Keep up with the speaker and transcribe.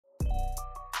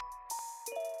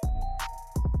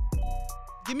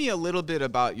Give me a little bit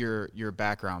about your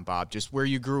background, Bob, just where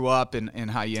you grew up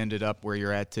and how you ended up where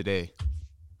you're at today.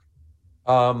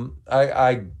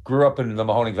 I grew up in the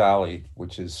Mahoning Valley,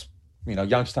 which is,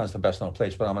 Youngstown's the best known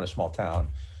place, but I'm in a small town,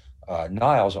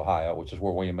 Niles, Ohio, which is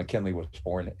where William McKinley was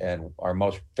born. And our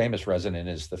most famous resident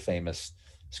is the famous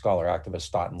scholar activist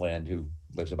Stoughton Land, who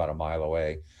lives about a mile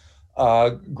away.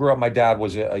 Grew up, my dad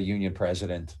was a union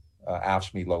president,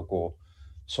 AFSCME local.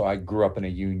 So I grew up in a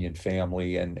union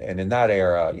family. And in that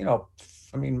era,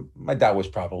 I mean, my dad was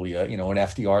probably an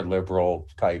FDR liberal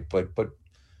type, but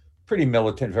pretty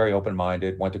militant, very open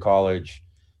minded, went to college.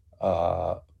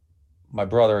 Uh, my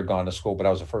brother had gone to school, but I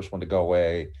was the first one to go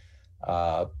away.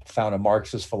 Found a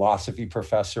Marxist philosophy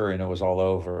professor, and it was all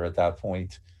over at that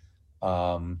point.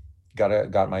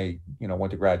 Got my,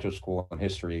 went to graduate school in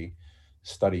history,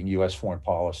 studying U.S. foreign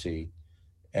policy,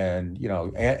 and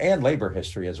and labor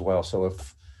history as well. So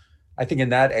if I think in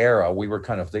that era, we were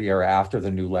kind of the era after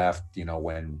the New Left,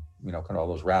 when kind of all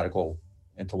those radical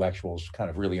intellectuals kind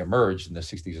of really emerged in the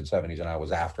 60s and 70s, and I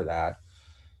was after that.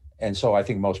 And so I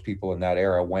think most people in that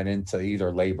era went into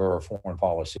either labor or foreign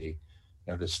policy,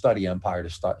 to study empire,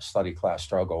 to study class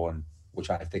struggle, and which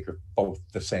I think are both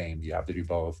the same. You have to do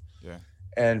both. Yeah.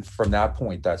 And from that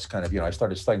point, that's kind of, I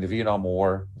started studying the Vietnam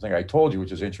War. I think I told you,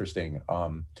 which is interesting.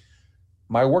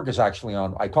 My work is actually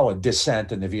on, I call it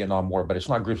dissent in the Vietnam War, but it's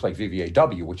not groups like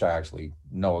VVAW, which I actually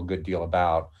know a good deal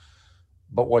about.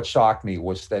 But what shocked me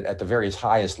was that at the various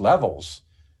highest levels,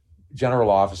 general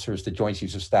officers, the Joint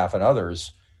Chiefs of Staff, and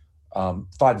others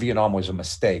thought Vietnam was a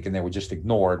mistake, and they were just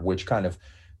ignored, which kind of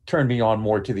turned me on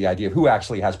more to the idea of who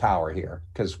actually has power here.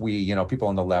 Because people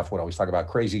on the left would always talk about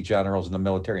crazy generals in the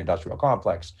military-industrial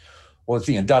complex. Well, it's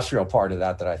the industrial part of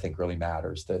that I think really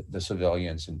matters, the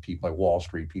civilians and people like Wall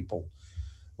Street, people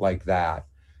like that.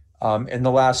 In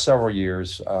the last several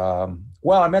years, I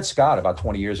met Scott about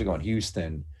 20 years ago in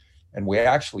Houston, and we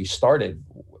actually started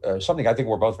something I think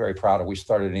we're both very proud of. We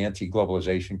started an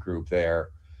anti-globalization group there,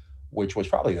 which was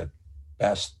probably the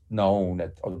best known,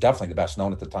 definitely the best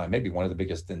known at the time, maybe one of the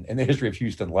biggest in the history of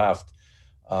Houston left,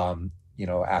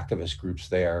 activist groups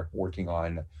there working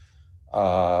on,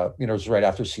 it was right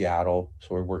after Seattle. So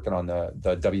we're working on the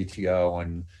WTO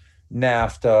and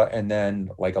NAFTA. And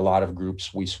then, like a lot of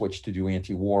groups, we switched to do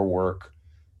anti-war work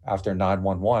after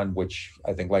 9/11, which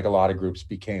I think, like a lot of groups,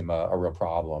 became a real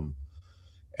problem.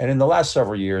 And in the last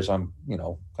several years, I'm,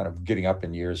 kind of getting up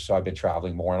in years. So I've been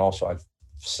traveling more. And also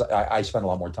I spend a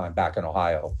lot more time back in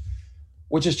Ohio,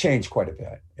 which has changed quite a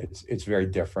bit. It's very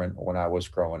different when I was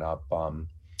growing up.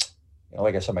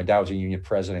 Like I said, my dad was a union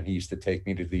president. He used to take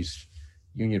me to these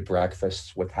union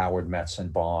breakfasts with Howard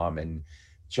Metzenbaum and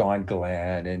John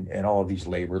Glenn and all of these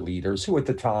labor leaders who at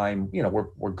the time,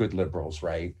 were good liberals,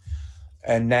 right?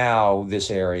 And now this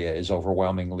area is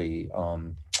overwhelmingly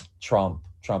Trump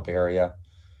area.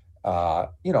 I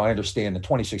understand in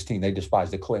 2016 they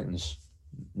despised the Clintons,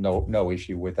 no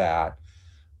issue with that.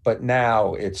 But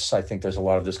now I think there's a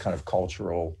lot of this kind of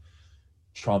cultural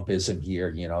Trumpism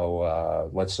here.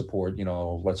 Let's support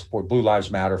Blue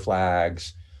Lives Matter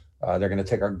flags. They're going to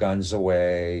take our guns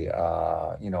away.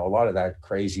 A lot of that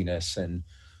craziness. And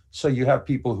so you have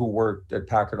people who worked at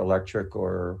Packard Electric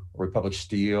or Republic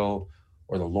Steel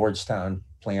or the Lordstown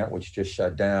plant, which just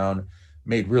shut down,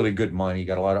 made really good money,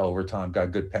 got a lot of overtime,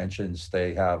 got good pensions.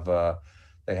 They have an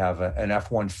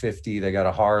F-150, they got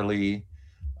a Harley,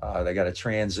 they got a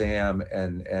Trans Am,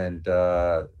 and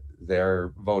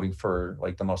they're voting for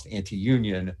like the most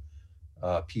anti-union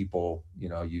people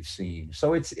you've seen.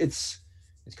 So it's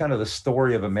kind of the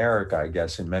story of America, I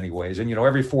guess, in many ways. And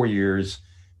every 4 years,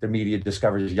 the media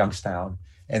discovers Youngstown,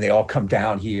 and they all come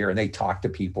down here and they talk to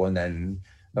people, and then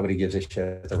nobody gives a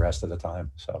shit the rest of the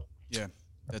time. So Yeah,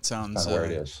 that that's sounds kind of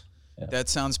where it is. Yeah. that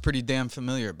sounds pretty damn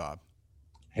familiar, Bob.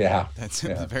 Yeah. That's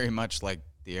Yeah. very much like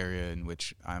the area in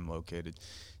which I'm located.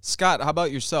 Scott, how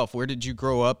about yourself? Where did you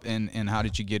grow up, and how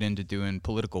did you get into doing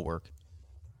political work?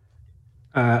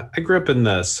 I grew up in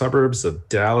the suburbs of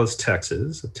Dallas,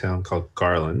 Texas, a town called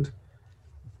Garland.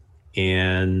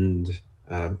 And,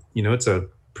 it's a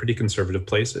pretty conservative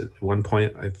place. At one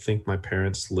point, I think my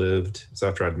parents lived, it's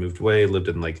after I'd moved away, lived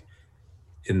in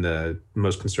the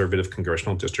most conservative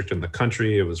congressional district in the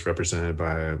country. It was represented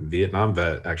by a Vietnam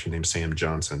vet actually named Sam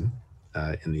Johnson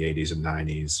in the 80s and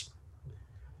 90s.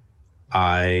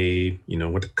 I,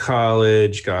 went to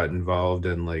college, got involved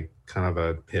in like kind of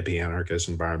a hippie anarchist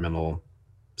environmental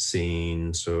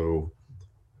scene. So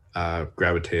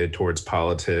gravitated towards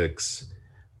politics,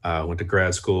 went to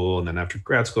grad school. And then after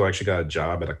grad school, I actually got a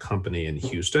job at a company in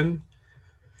Houston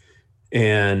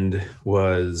and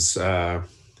was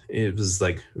it was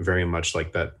like very much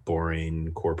like that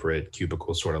boring corporate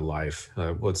cubicle sort of life.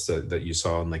 What's that you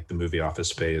saw in like the movie Office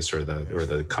Space or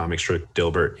the comic strip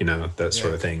Dilbert, that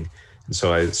sort of thing. And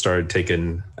so I started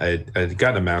taking, I'd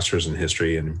gotten a master's in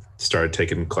history and started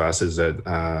taking classes at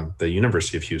the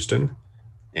University of Houston.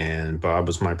 And Bob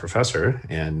was my professor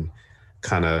and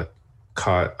kind of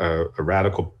caught a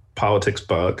radical politics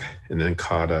bug and then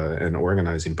caught an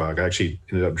organizing bug. I actually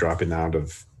ended up dropping out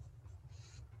of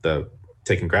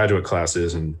taking graduate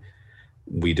classes, and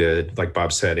we did, like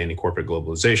Bob said, anti-corporate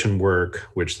globalization work,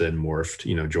 which then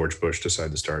morphed, George Bush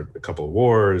decided to start a couple of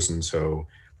wars. And so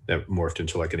that morphed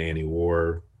into like an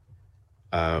anti-war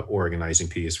organizing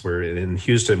piece where in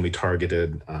Houston, we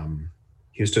targeted,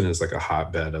 Houston is like a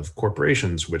hotbed of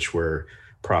corporations, which were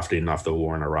profiting off the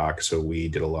war in Iraq. So we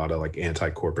did a lot of like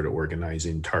anti-corporate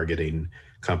organizing, targeting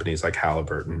companies like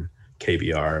Halliburton,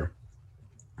 KBR,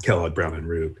 Kellogg, Brown and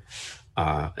Root.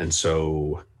 And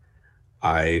so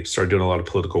I started doing a lot of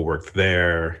political work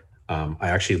there. I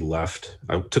actually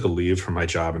I took a leave from my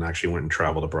job and actually went and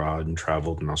traveled abroad and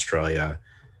traveled in Australia,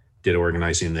 did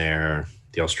organizing there.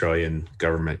 The Australian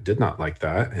government did not like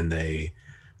that. And they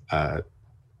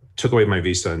took away my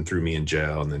visa and threw me in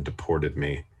jail and then deported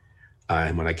me.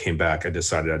 And when I came back, I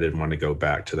decided I didn't want to go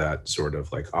back to that sort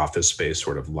of like office space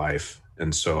sort of life.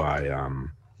 And so I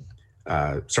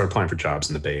started applying for jobs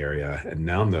in the Bay Area. And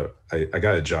now I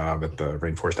got a job at the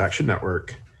Rainforest Action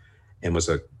Network and was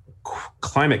a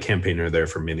climate campaigner there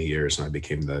for many years. And I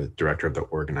became the director of the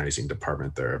organizing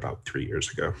department there about 3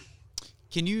 years ago.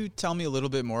 Can you tell me a little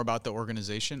bit more about the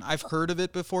organization? I've heard of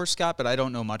it before, Scott, but I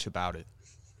don't know much about it.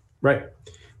 Right.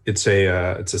 It's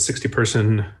a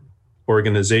 60-person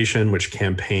organization which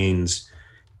campaigns.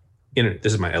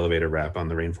 This is my elevator rap on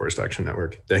the Rainforest Action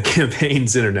Network. That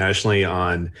campaigns internationally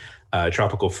on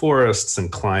tropical forests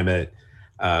and climate.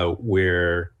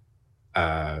 We're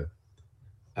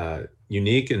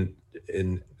unique in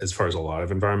as far as a lot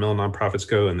of environmental nonprofits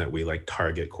go, and that we like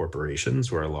target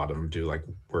corporations where a lot of them do like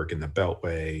work in the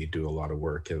Beltway, do a lot of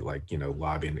work at like,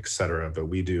 lobbying, et cetera. But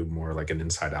we do more like an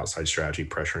inside outside strategy,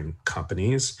 pressuring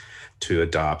companies to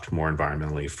adopt more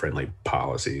environmentally friendly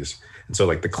policies. And so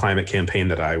like the climate campaign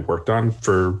that I worked on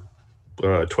for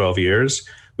 12 years,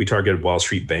 we targeted Wall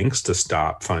Street banks to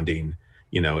stop funding,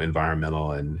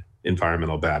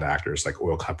 environmental bad actors like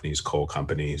oil companies, coal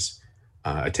companies.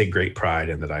 I take great pride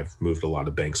in that I've moved a lot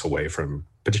of banks away from,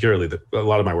 particularly a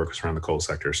lot of my work was around the coal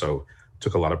sector. So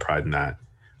took a lot of pride in that.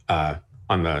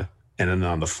 And then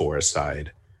on the forest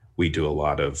side, we do a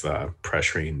lot of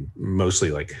pressuring,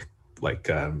 mostly like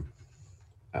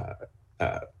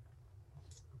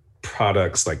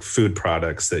products, like food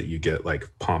products that you get like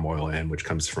palm oil in, which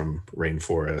comes from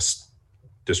rainforest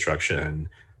destruction,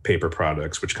 paper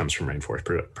products, which comes from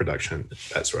rainforest production,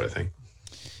 that sort of thing.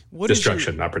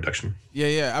 Destruction, not production.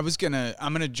 Yeah.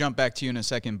 I'm gonna jump back to you in a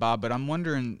second, Bob, but I'm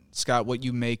wondering, Scott, what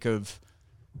you make of,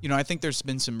 I think there's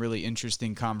been some really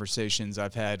interesting conversations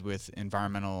I've had with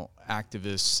environmental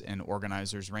activists and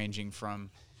organizers, ranging from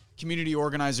community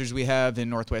organizers we have in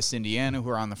Northwest Indiana who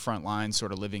are on the front line,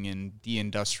 sort of living in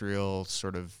de-industrial,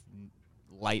 sort of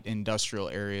light industrial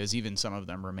areas. Even some of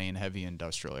them remain heavy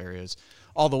industrial areas,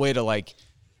 all the way to like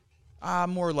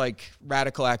more like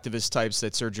radical activist types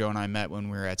that Sergio and I met when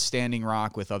we were at Standing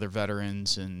Rock with other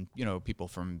veterans and, people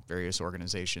from various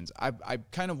organizations. I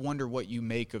kind of wonder what you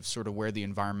make of sort of where the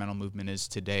environmental movement is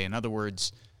today. In other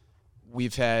words,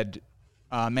 we've had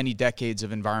many decades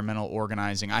of environmental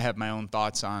organizing. I have my own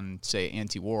thoughts on, say,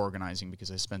 anti-war organizing because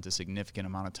I spent a significant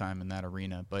amount of time in that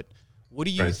arena. But what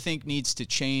do you think needs to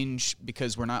change,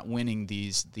 because we're not winning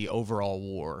the overall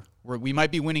war? We might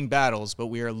be winning battles, but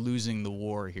we are losing the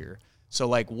war here. So,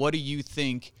 like, what do you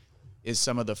think is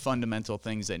some of the fundamental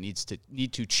things that need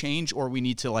to change, or we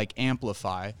need to like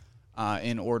amplify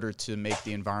in order to make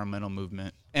the environmental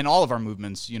movement and all of our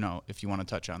movements, if you want to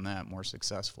touch on that, more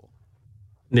successful?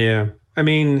 Yeah, I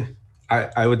mean,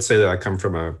 I would say that I come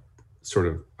from an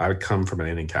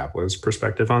anti-capitalist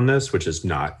perspective on this, which is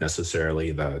not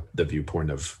necessarily the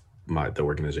viewpoint of the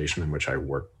organization in which I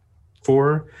work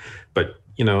for, but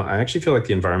I actually feel like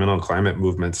the environmental and climate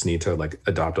movements need to like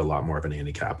adopt a lot more of an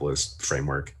anti-capitalist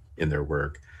framework in their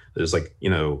work. There's like,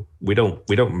 we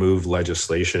don't move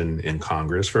legislation in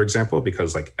Congress, for example,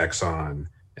 because like Exxon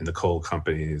and the coal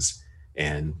companies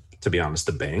and, to be honest,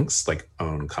 the banks like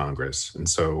own Congress. And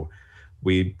so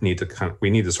we need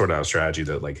to sort out a strategy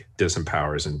that like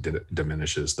disempowers and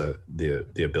diminishes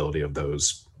the ability of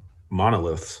those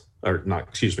monoliths, or not,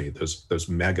 excuse me, those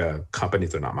mega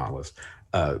companies. They're not monoliths.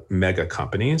 Mega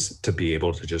companies to be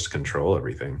able to just control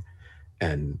everything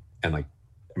and like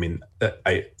I mean,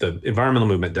 the environmental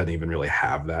movement doesn't even really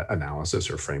have that analysis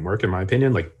or framework, in my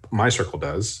opinion. Like my circle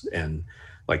does, and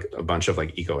like a bunch of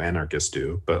like eco anarchists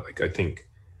do. But like I think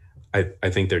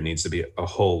there needs to be a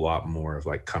whole lot more of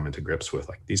like coming to grips with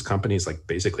like these companies like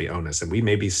basically own us, and we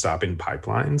may be stopping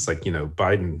pipelines. Like,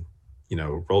 Biden,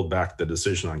 rolled back the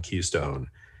decision on Keystone,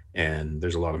 and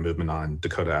there's a lot of movement on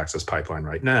Dakota Access Pipeline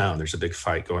right now. And there's a big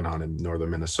fight going on in northern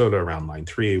Minnesota around Line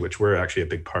 3, which we're actually a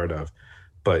big part of.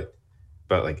 But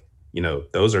like,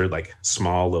 those are like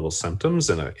small little symptoms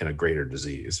in a greater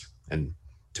disease. And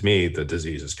to me, the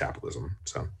disease is capitalism.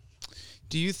 So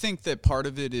do you think that part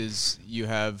of it is you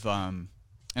have, and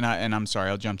I'm sorry,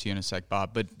 I'll jump to you in a sec,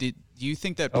 Bob, but do you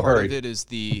think that part of it is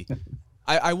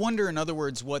I wonder, in other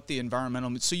words, what the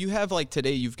environmental, so you have like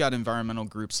today, you've got environmental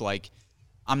groups like,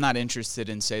 I'm not interested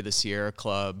in, say, the Sierra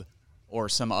Club or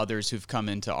some others who've come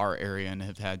into our area and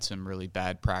have had some really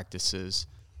bad practices.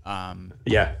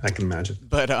 Yeah, I can imagine.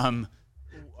 But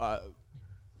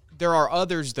there are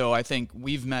others, though. I think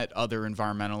we've met other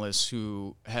environmentalists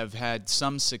who have had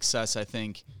some success, I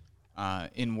think,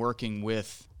 in working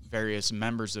with various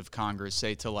members of Congress,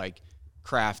 say, to like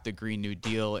craft the Green New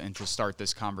Deal and to start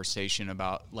this conversation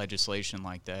about legislation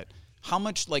like that. How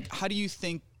do you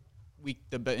think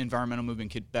the environmental movement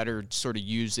could better sort of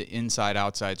use the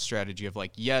inside-outside strategy of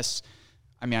like, yes,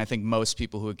 I mean, I think most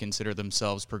people who would consider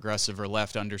themselves progressive or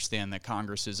left understand that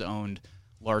Congress is owned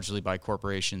largely by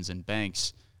corporations and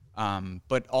banks,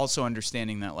 but also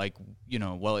understanding that, like,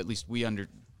 well, at least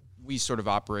we sort of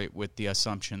operate with the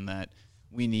assumption that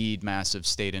we need massive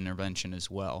state intervention as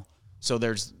well. So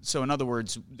in other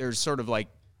words, there's sort of like,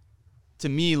 to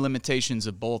me, limitations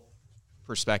of both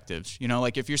perspectives.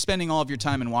 Like if you're spending all of your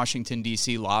time in Washington,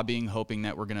 D.C. lobbying, hoping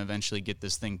that we're going to eventually get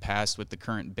this thing passed with the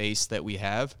current base that we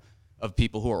have of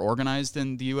people who are organized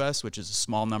in the U.S., which is a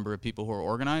small number of people who are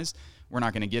organized, we're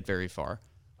not going to get very far.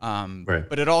 Right.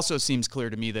 But it also seems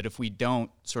clear to me that if we don't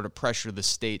sort of pressure the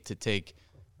state to take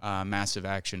massive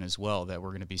action as well, that we're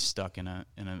going to be stuck in a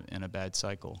bad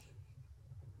cycle.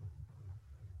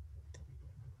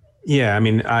 Yeah, I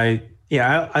mean, I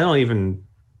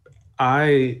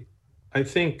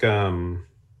think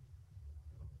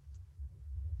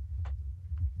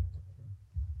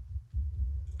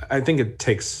it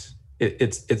takes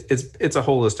it's a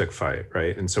holistic fight,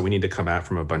 right? And so we need to come at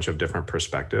from a bunch of different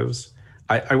perspectives.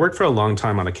 I worked for a long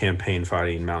time on a campaign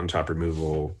fighting mountaintop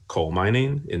removal coal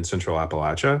mining in Central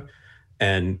Appalachia.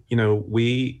 And,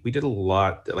 we did a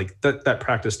lot, like that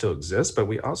practice still exists, but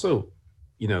we also,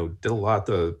 did a lot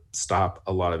to stop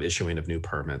a lot of issuing of new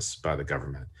permits by the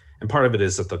government. And part of it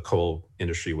is that the coal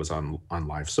industry was on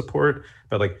life support,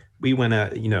 but like we went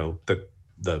at,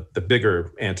 the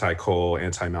bigger anti-coal,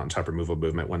 anti-mountaintop removal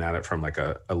movement went at it from like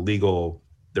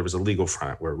there was a legal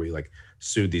front where we like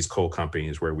sued these coal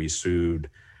companies, where we sued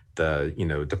the,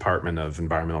 Department of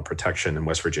Environmental Protection in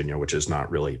West Virginia, which is not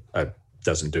really,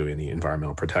 doesn't do any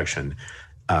environmental protection.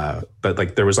 But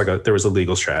like there was a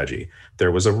legal strategy.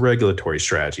 There was a regulatory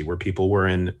strategy where people were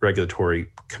in regulatory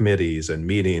committees and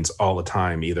meetings all the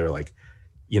time, either like,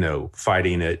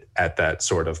 fighting it at that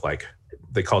sort of like,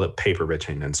 they called it paper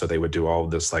bitching. And so they would do all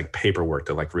of this like paperwork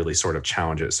to like really sort of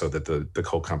challenge it so that the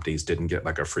coal companies didn't get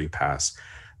like a free pass.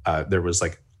 There was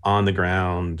like on the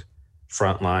ground,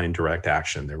 frontline direct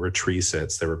action. There were tree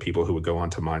sits. There were people who would go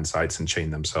onto mine sites and chain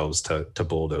themselves to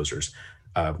bulldozers.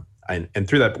 And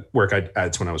through that work,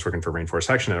 that's when I was working for Rainforest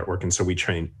Action Network. And so we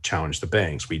challenged the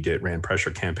banks. We ran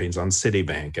pressure campaigns on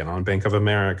Citibank and on Bank of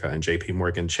America and JP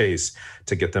Morgan Chase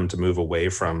to get them to move away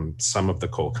from some of the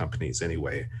coal companies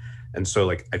anyway. And so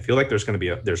like, I feel like there's a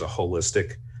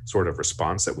holistic sort of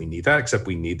response that we need that, except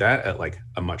we need that at like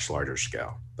a much larger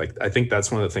scale. Like, I think that's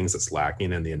one of the things that's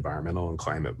lacking in the environmental and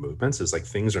climate movements is like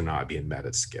things are not being met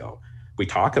at scale. We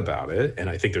talk about it, and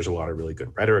I think there's a lot of really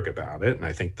good rhetoric about it. And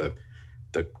I think the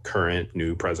current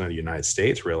new president of the United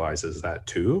States realizes that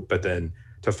too. But then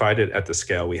to fight it at the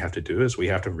scale we have to do is we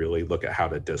have to really look at how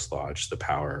to dislodge the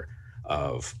power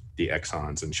of the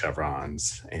Exxons and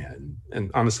Chevrons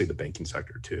and honestly the banking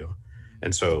sector too.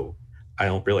 And so I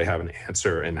don't really have an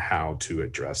answer in how to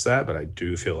address that, but I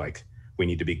do feel like we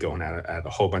need to be going at it at a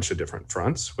whole bunch of different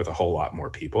fronts with a whole lot more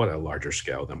people at a larger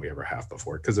scale than we ever have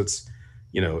before. Because it's,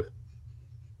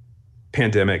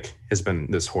 pandemic has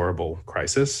been this horrible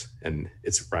crisis, and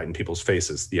it's right in people's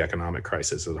faces. The economic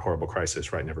crisis is a horrible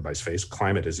crisis right in everybody's face.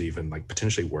 Climate is even like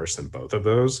potentially worse than both of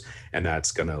those. And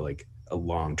that's going to like a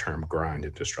long-term grind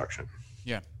and destruction.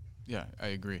 Yeah, I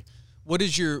agree. What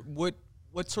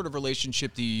sort of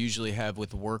relationship do you usually have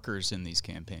with workers in these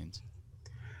campaigns?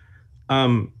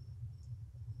 With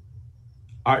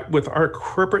our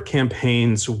corporate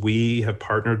campaigns, we have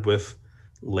partnered with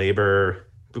labor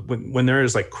when there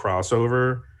is like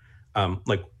crossover,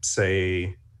 like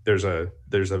say there's a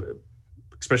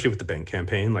especially with the bank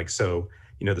campaign, like, so,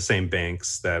 the same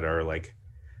banks that are like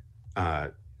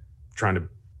that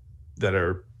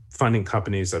are funding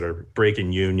companies that are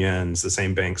breaking unions, the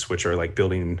same banks which are like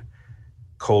building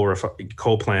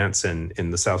coal plants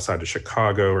in the south side of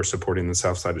Chicago or supporting the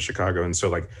south side of Chicago. And so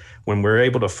like when we're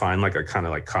able to find like a kind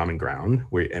of like common ground,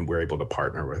 we're able to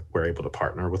partner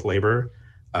with labor.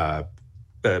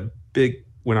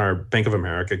 When our Bank of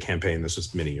America campaign, this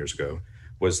was many years ago,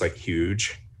 was like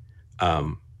huge.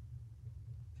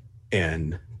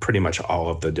 And pretty much all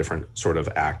of the different sort of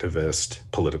activist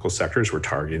political sectors were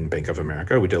targeting Bank of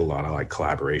America. We did a lot of like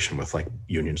collaboration with like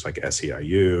unions like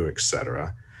SEIU, et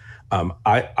cetera.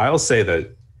 I'll say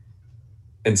that,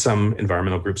 and some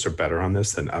environmental groups are better on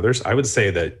this than others. I would say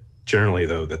that generally,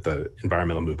 though, that the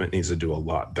environmental movement needs to do a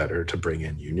lot better to bring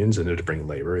in unions and to bring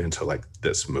labor into like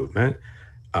this movement.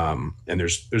 And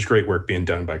there's great work being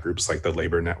done by groups like the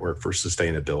Labor Network for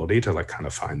Sustainability to like kind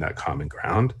of find that common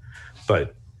ground.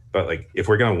 But like if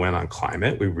we're going to win on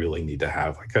climate, we really need to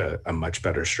have like a much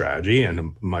better strategy and a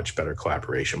much better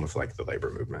collaboration with like the labor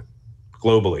movement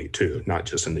globally too, not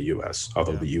just in the U.S.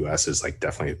 Although the U.S. is like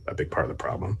definitely a big part of the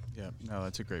problem. Yeah, no,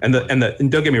 that's a great and point.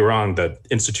 And don't get me wrong, the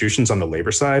institutions on the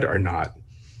labor side are not,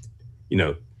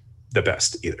 the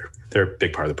best either. They're a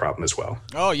big part of the problem as well.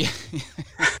 Oh yeah.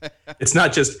 It's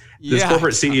not just the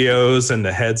corporate CEOs and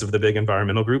the heads of the big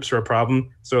environmental groups are a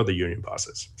problem. So are the union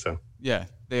bosses. So yeah,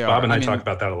 they are. Bob and I talk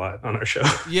about that a lot on our show.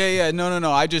 Yeah.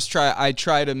 No. I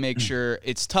try to make sure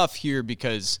it's tough here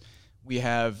because we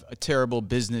have a terrible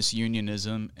business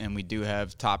unionism and we do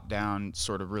have top down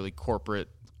sort of really corporate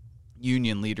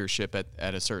union leadership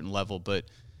at a certain level, but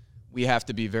we have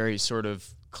to be very sort of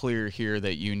clear here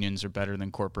that unions are better than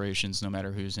corporations no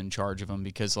matter who's in charge of them,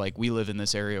 because like we live in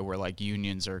this area where like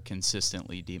unions are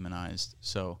consistently demonized.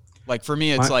 So like for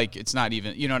me, it's like, it's not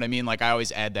even, you know what I mean? Like I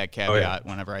always add that caveat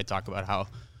whenever I talk about how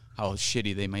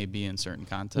shitty they may be in certain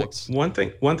contexts. One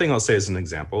thing I'll say as an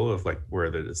example of like where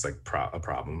it's like a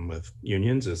problem with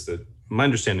unions is that my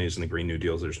understanding is in the Green New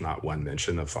Deal, there's not one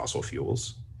mention of fossil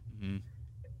fuels. Mm-hmm.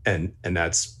 And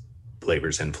that's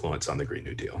labor's influence on the Green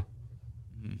New Deal.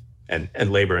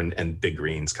 And labor and big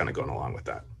greens kind of going along with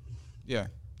that.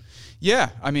 Yeah.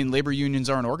 I mean, labor unions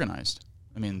aren't organized.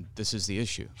 I mean, this is the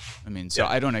issue. I mean, so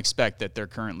I don't expect that their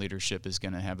current leadership is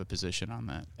going to have a position on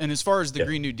that. And as far as the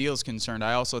Green New Deal is concerned,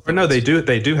 I also think... But no, they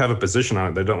do have a position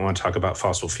on it. They don't want to talk about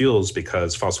fossil fuels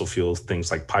because fossil fuels,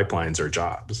 things like pipelines are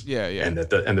jobs. Yeah. And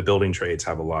the building trades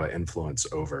have a lot of influence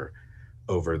over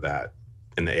that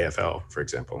in the AFL, for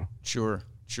example. Sure.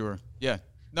 Yeah.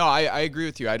 No, I agree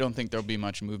with you. I don't think there'll be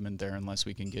much movement there unless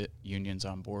we can get unions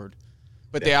on board.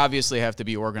 But they obviously have to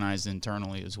be organized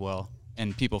internally as well.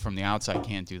 And people from the outside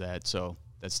can't do that. So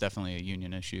that's definitely a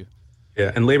union issue.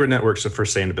 Yeah. And labor networks for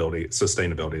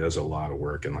sustainability does a lot of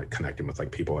work in like connecting with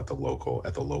like people at the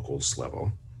locals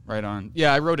level. Right on.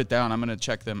 Yeah, I wrote it down. I'm going to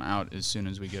check them out as soon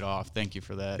as we get off. Thank you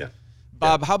for that. Yeah.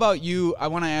 Bob, how about you? I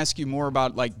want to ask you more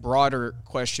about like broader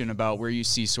question about where you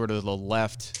see sort of the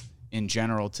left in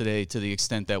general today, to the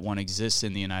extent that one exists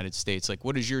in the United States. Like,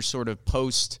 what is your sort of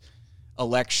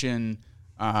post-election,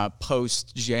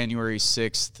 post-January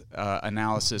 6th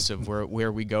analysis of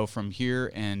where we go from here?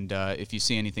 And if you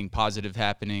see anything positive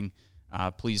happening,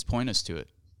 please point us to it.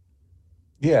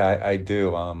 Yeah, I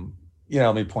do.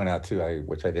 Let me point out too,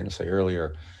 which I didn't say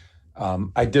earlier,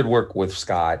 I did work with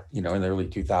Scott, in the early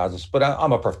 2000s,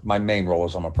 but my main role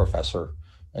is I'm a professor.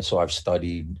 And so I've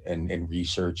studied and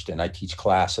researched, and I teach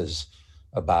classes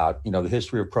about, the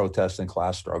history of protest and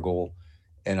class struggle.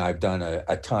 And I've done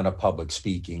a ton of public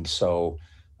speaking. So,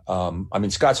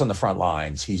 Scott's on the front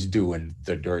lines. He's doing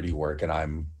the dirty work. And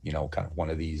I'm, kind of one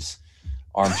of these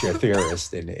armchair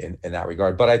theorists in that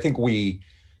regard. But I think the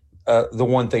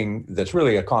one thing that's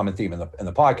really a common theme in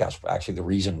the podcast, actually, the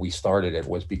reason we started it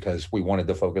was because we wanted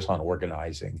to focus on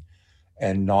organizing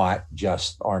and not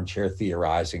just armchair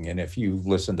theorizing. And if you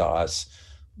listen to us,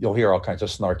 you'll hear all kinds of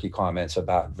snarky comments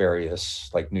about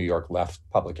various like New York left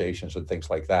publications and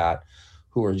things like that,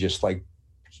 who are just like,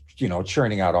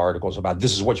 churning out articles about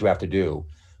this is what you have to do.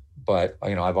 But,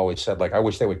 I've always said, like, I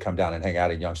wish they would come down and hang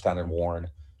out in Youngstown and Warren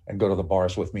and go to the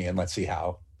bars with me, and let's see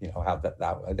how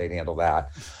that they'd handle that.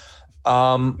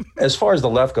 As far as the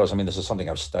left goes, this is something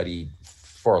I've studied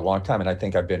for a long time, and I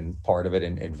think I've been part of it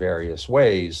in various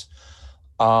ways.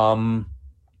 I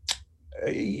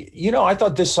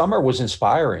thought this summer was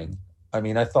inspiring.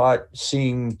 I thought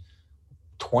seeing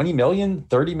 20 million,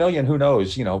 30 million, who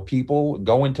knows, people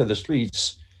go into the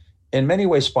streets in many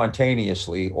ways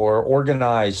spontaneously or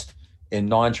organized in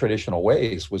non-traditional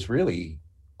ways was really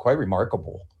quite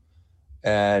remarkable.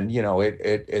 And this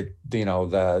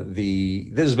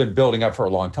has been building up for a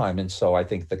long time, and so I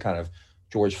think the kind of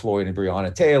George Floyd and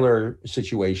Breonna Taylor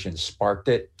situation sparked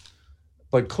it.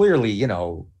 But clearly,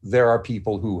 there are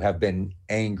people who have been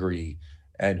angry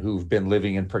and who've been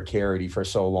living in precarity for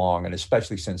so long, and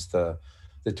especially since the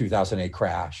 2008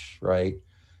 crash, right?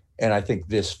 And I think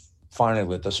this finally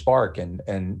lit the spark,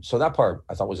 and so that part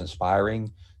I thought was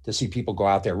inspiring to see people go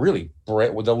out there really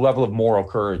with the level of moral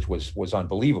courage was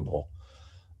unbelievable.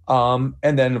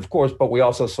 And then, of course, but we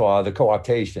also saw the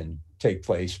co-optation take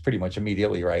place pretty much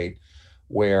immediately, right?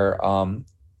 Where, one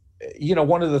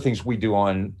of the things we do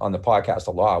on the podcast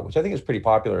a lot, which I think is pretty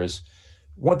popular, is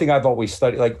one thing I've always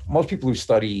studied. Like most people who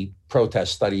study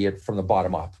protest study it from the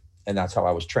bottom up, and that's how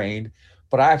I was trained.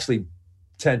 But I actually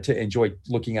tend to enjoy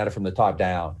looking at it from the top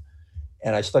down,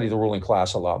 and I study the ruling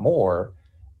class a lot more.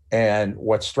 And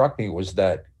what struck me was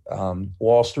that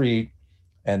Wall Street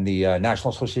and the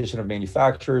National Association of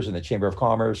Manufacturers and the Chamber of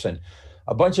Commerce and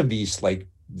a bunch of these, like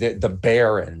the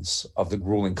barons of the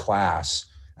ruling class,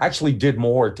 actually did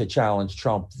more to challenge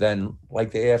Trump than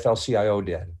like the AFL-CIO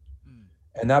did.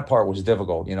 And that part was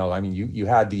difficult. You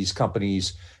had these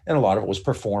companies, and a lot of it was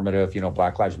performative,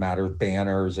 Black Lives Matter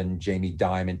banners and Jamie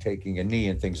Dimon taking a knee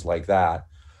and things like that.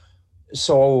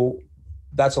 So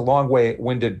that's a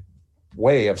long-winded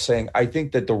way of saying, I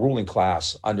think that the ruling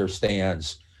class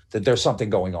understands that there's something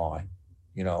going on,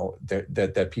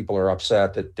 that people are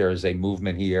upset, that there's a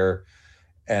movement here,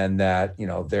 and that,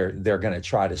 they're going to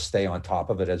try to stay on top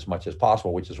of it as much as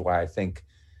possible, which is why I think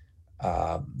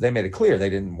they made it clear they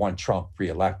didn't want Trump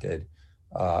reelected.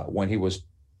 When he was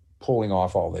pulling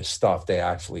off all this stuff, they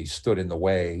actually stood in the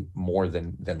way more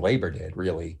than Labor did,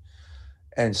 really.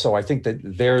 And so I think that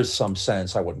there's some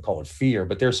sense, I wouldn't call it fear,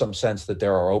 but there's some sense that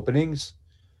there are openings.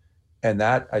 And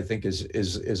that, I think, is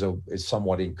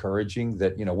somewhat encouraging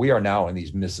that, we are now in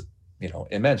these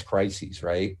immense crises,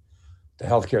 right? The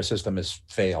healthcare system has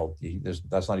failed.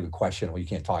 That's not even questionable. You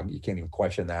can't even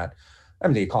question that. I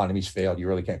mean, the economy's failed. You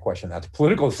really can't question that. The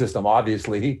political system,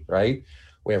 obviously, right?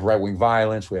 We have right-wing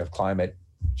violence. We have climate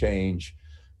change.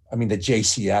 I mean, the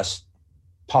JCS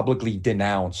publicly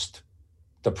denounced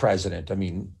the president. I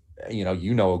mean,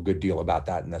 you know a good deal about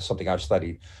that, and that's something I've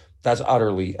studied. That's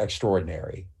utterly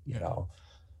extraordinary,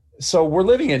 So we're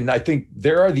living in, I think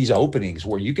there are these openings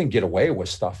where you can get away with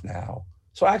stuff now.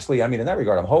 So actually, I mean, in that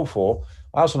regard, I'm hopeful.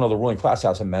 I also know the ruling class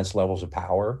has immense levels of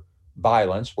power,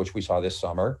 violence, which we saw this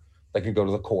summer. They can go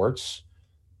to the courts,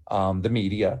 the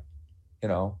media,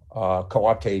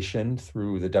 co-optation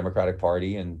through the Democratic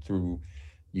Party and through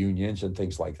unions and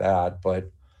things like that.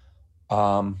 But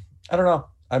I don't know.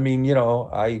 I mean,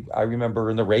 I remember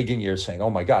in the Reagan years saying, "Oh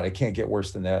my God, it can't get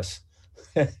worse than this,"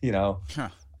 Yeah.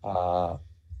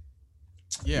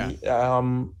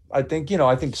 I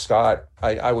think Scott,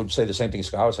 I would say the same thing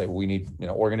Scott would say. We need,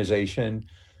 organization.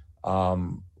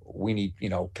 We need,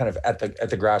 kind of at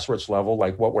the grassroots level,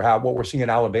 like what we're seeing in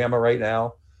Alabama right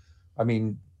now. I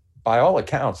mean, by all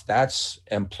accounts, that's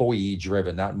employee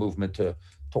driven, that movement to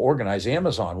organize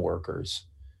Amazon workers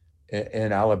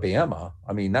in Alabama.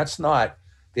 I mean, that's not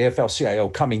the AFL-CIO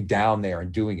coming down there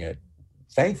and doing it.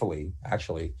 Thankfully,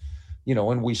 actually,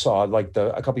 and we saw like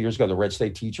a couple of years ago, the red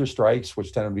state teacher strikes,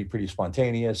 which tended to be pretty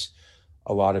spontaneous.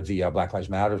 A lot of the Black Lives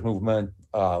Matter movement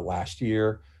last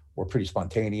year were pretty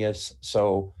spontaneous.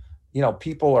 So,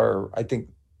 people are, I think,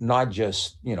 not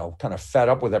just, kind of fed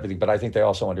up with everything, but I think they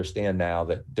also understand now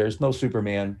that there's no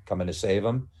Superman coming to save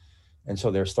them. And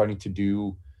so they're starting to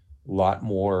do a lot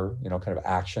more, kind of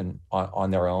action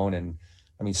on their own. And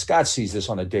I mean, Scott sees this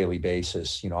on a daily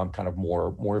basis. I'm kind of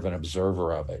more of an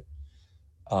observer of it.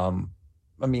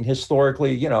 I mean,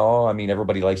 historically,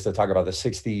 everybody likes to talk about the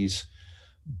 60s,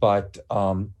 but,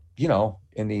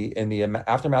 in the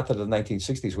aftermath of the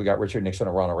 1960s, we got Richard Nixon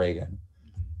and Ronald Reagan.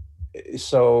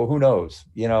 So who knows,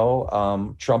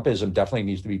 Trumpism definitely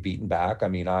needs to be beaten back. I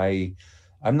mean,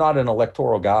 I'm not an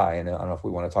electoral guy, and I don't know if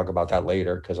we want to talk about that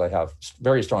later, because I have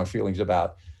very strong feelings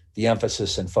about the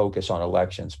emphasis and focus on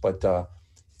elections. But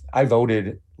I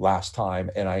voted last time,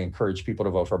 and I encourage people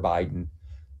to vote for Biden.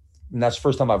 And that's the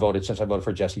first time I voted since I voted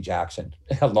for Jesse Jackson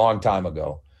a long time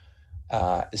ago.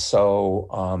 So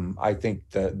I think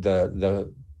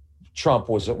the Trump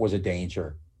was a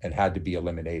danger and had to be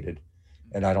eliminated.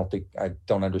 And I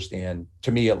don't understand,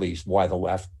 to me at least, why the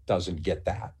left doesn't get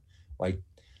that. Like,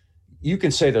 you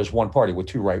can say there's one party with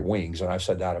two right wings, and I've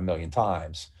said that a million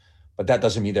times, but that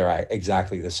doesn't mean they're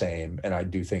exactly the same. And I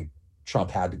do think Trump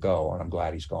had to go, and I'm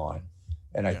glad he's gone.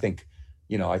 And I think,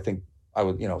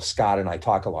 Scott and I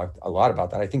talk a lot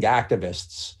about that. I think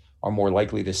activists are more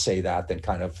likely to say that than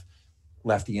kind of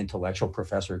lefty intellectual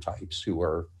professor types who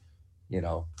are,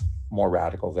 more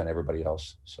radical than everybody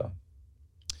else. So.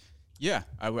 Yeah,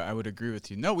 I would agree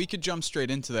with you. No, we could jump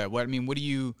straight into that. What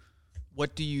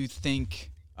do you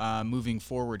think moving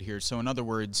forward here? So in other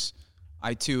words,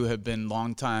 I too have been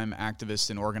longtime activist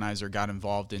and organizer, got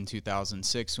involved in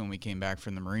 2006 when we came back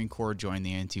from the Marine Corps, joined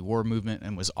the anti-war movement,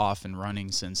 and was off and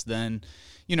running since then.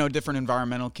 Different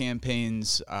environmental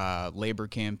campaigns, labor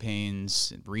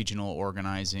campaigns, regional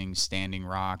organizing, Standing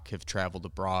Rock, have traveled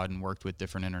abroad and worked with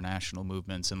different international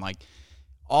movements. And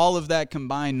all of that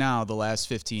combined now, the last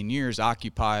 15 years,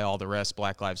 Occupy, all the rest,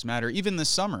 Black Lives Matter, even this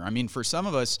summer. I mean, for some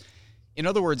of us, in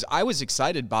other words, I was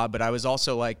excited, Bob, but I was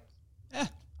also like,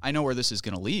 I know where this is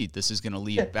going to lead. This is going to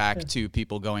lead back to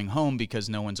people going home because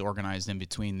no one's organized in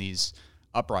between these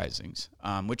uprisings,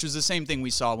 which was the same thing we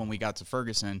saw when we got to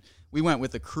Ferguson. We went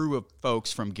with a crew of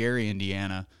folks from Gary,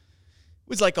 Indiana. It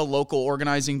was like a local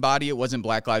organizing body. It wasn't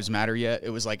Black Lives Matter yet. It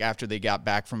was like after they got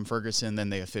back from Ferguson, then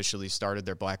they officially started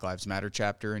their Black Lives Matter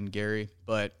chapter in Gary.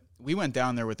 But we went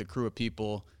down there with a crew of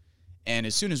people, and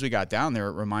as soon as we got down there,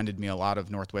 it reminded me a lot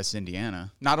of Northwest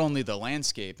Indiana. Not only the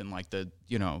landscape and the,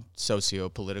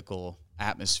 socio-political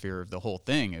atmosphere of the whole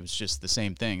thing. It was just the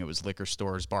same thing. It was liquor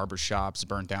stores, barber shops,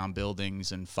 burnt down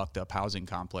buildings, and fucked up housing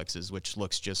complexes, which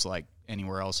looks just like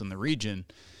anywhere else in the region.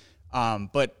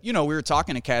 But, we were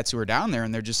talking to cats who were down there,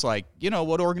 and they're just like,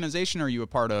 what organization are you a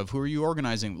part of? Who are you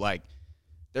organizing?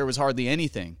 There was hardly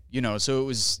anything, so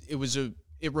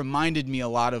it reminded me a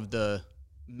lot of the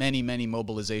many, many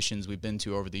mobilizations we've been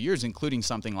to over the years, including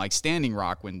something like Standing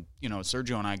Rock. When,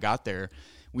 Sergio and I got there,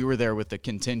 we were there with a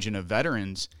contingent of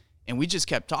veterans, and we just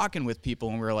kept talking with people,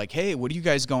 and we were like, hey, what are you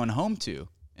guys going home to?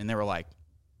 And they were like,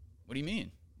 what do you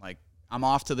mean? I'm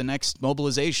off to the next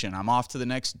mobilization. I'm off to the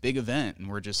next big event. And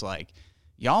we're just like,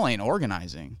 y'all ain't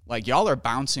organizing. Y'all are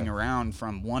bouncing around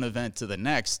from one event to the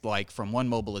next, from one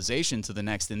mobilization to the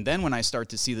next. And then when I start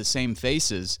to see the same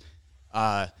faces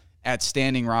at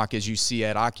Standing Rock as you see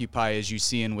at Occupy, as you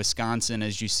see in Wisconsin,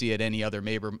 as you see at any other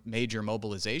major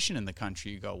mobilization in the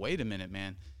country, you go, wait a minute,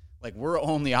 man. We're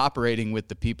only operating with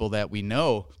the people that we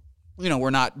know. We're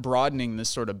not broadening this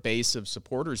sort of base of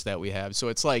supporters that we have. So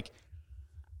it's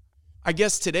I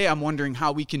guess today I'm wondering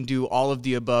how we can do all of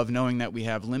the above, knowing that we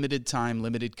have limited time,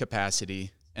 limited capacity,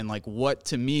 and what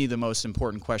to me the most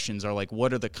important questions are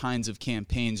what are the kinds of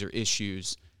campaigns or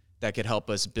issues that could help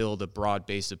us build a broad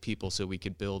base of people so we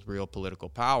could build real political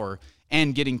power.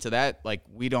 And getting to that,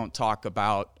 we don't talk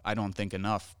about, I don't think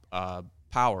enough,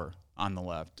 power on the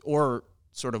left, or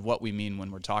sort of what we mean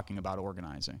when we're talking about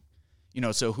organizing.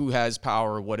 So who has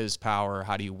power? What is power?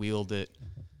 How do you wield it?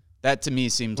 That to me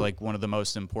seems like one of the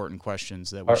most important questions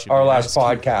that we should be Our last asking.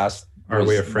 Podcast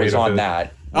was on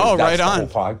that. Right on.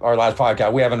 Our last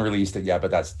podcast, we haven't released it yet, but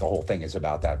that's the whole thing is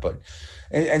about that. But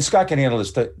and Scott can handle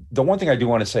this. The one thing I do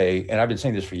want to say, and I've been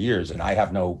saying this for years, and I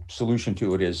have no solution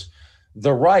to it, is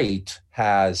the right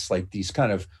has these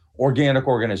kind of organic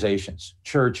organizations,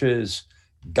 churches,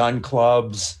 gun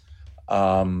clubs,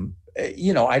 I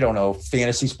don't know,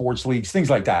 fantasy sports leagues, things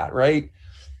like that, right?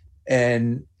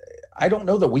 And I don't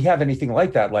know that we have anything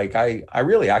like that. I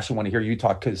really actually want to hear you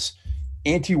talk, because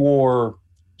anti-war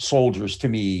soldiers to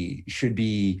me should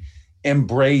be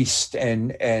embraced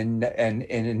and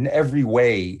in every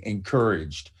way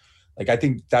encouraged. I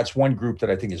think that's one group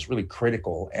that I think is really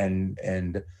critical. And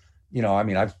this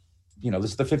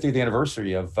is the 50th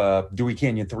anniversary of Dewey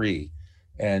Canyon 3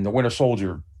 and the Winter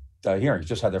Soldier hearings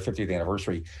just had their 50th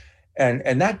anniversary.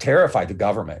 And that terrified the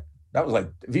government. That was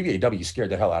VVAW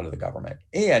scared the hell out of the government.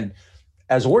 And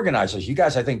as organizers, you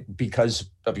guys, I think because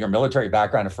of your military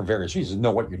background and for various reasons,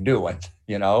 know what you're doing,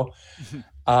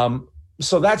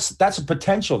 So that's a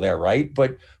potential there, right?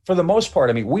 But for the most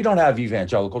part, we don't have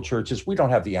evangelical churches. We don't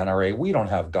have the NRA. We don't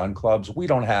have gun clubs. We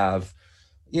don't have,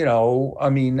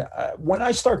 when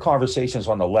I start conversations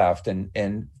on the left,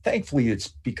 and thankfully it's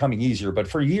becoming easier, but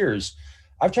for years,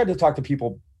 I've tried to talk to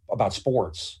people about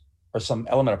sports or some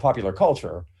element of popular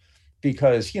culture.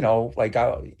 Because,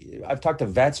 I've talked to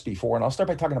vets before, and I'll start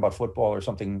by talking about football or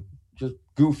something just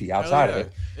goofy outside of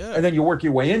it. Yeah. And then you work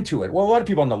your way into it. Well, a lot of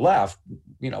people on the left,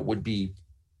 would be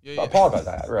appalled by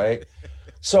that, right?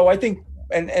 So I think,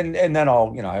 and then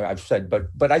I've said,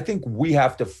 but I think we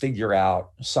have to figure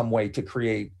out some way to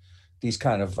create these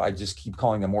kind of, I just keep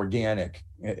calling them organic.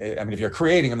 If you're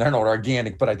creating them, they're not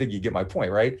organic, but I think you get my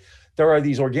point, right? There are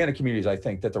these organic communities, I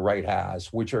think, that the right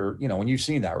has, which are, and you've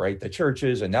seen that, right? The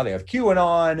churches, and now they have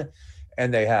QAnon,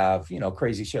 and they have,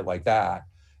 crazy shit like that.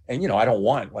 And, I don't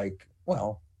want I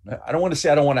don't want to say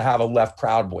I don't want to have a left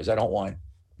Proud Boys. I don't want,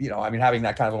 having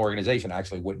that kind of an organization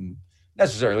actually wouldn't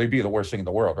necessarily be the worst thing in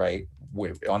the world, right?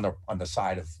 on the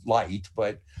side of light,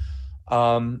 but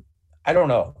I don't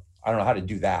know. I don't know how to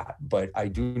do that, but I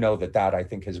do know that I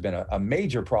think has been a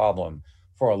major problem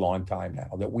for a long time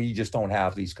now, that we just don't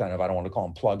have these kind of, I don't want to call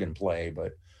them plug and play,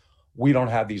 but we don't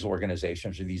have these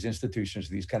organizations or these institutions,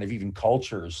 these kind of even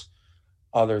cultures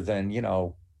other than,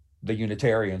 the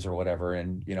Unitarians or whatever,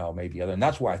 and, maybe other. And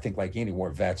that's why I think like any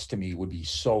more vets to me would be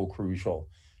so crucial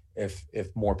if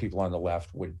more people on the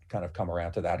left would kind of come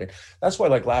around to that. And that's why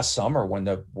like last summer when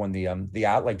the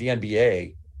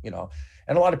NBA,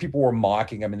 and a lot of people were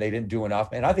mocking them and they didn't do enough.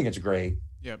 And I think it's great.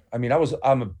 Yep. I mean,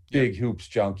 I'm a big hoops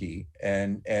junkie,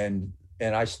 and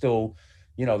I still,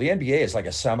 the NBA is like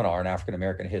a seminar in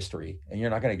African-American history, and you're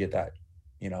not going to get that,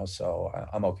 so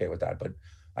I'm okay with that. But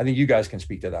I think you guys can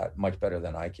speak to that much better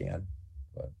than I can.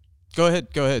 But Go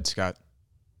ahead, Scott.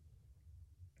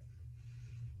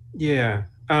 Yeah.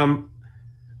 I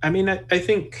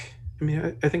think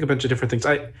a bunch of different things.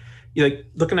 Like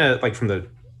looking at it like from the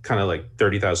kind of like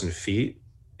 30,000 feet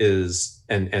is,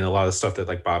 and a lot of the stuff that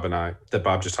like Bob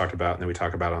just talked about, and then we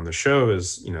talk about on the show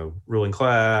is, ruling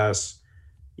class,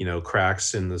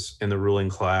 cracks in the ruling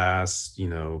class,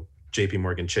 JP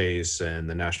Morgan Chase and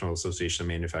the National Association of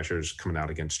Manufacturers coming out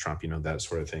against Trump, that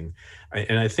sort of thing.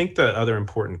 And I think the other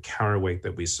important counterweight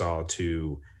that we saw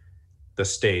to the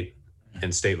state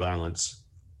and state violence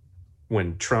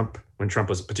when Trump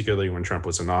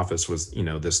was in office was,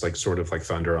 this like sort of like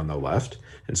thunder on the left.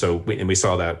 And so we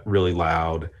saw that really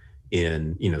loud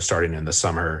in, starting in the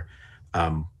summer.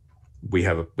 I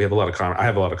have a lot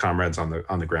of comrades on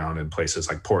the ground in places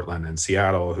like Portland and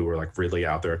Seattle who were like really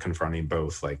out there confronting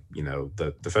both like,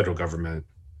 the federal government,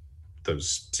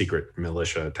 those secret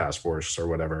militia task force or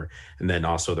whatever, and then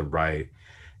also the right.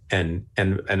 And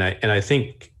I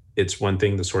think it's one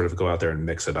thing to sort of go out there and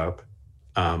mix it up.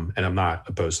 And I'm not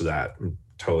opposed to that. I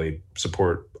totally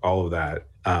support all of that.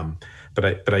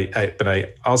 But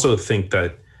I also think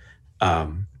that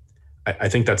I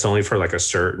think that's only for like a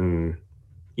certain,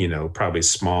 probably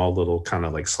small little kind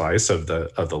of like slice of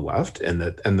the left,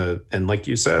 and like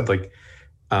you said, like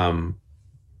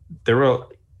there were,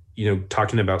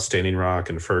 talking about Standing Rock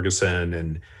and Ferguson,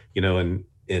 and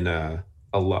in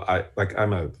a lot,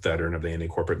 I'm a veteran of the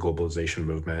anti-corporate globalization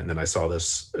movement, and then I saw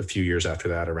this a few years after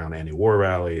that around anti-war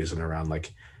rallies and around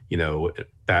like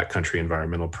backcountry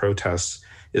environmental protests.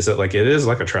 Is that like it is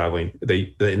like a traveling?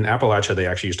 In Appalachia they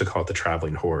actually used to call it the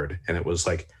traveling horde, and it was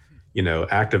like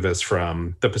activists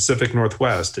from the Pacific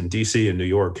Northwest and DC and New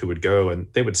York who would go, and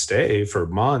they would stay for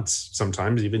months,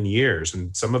 sometimes even years.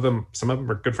 And some of them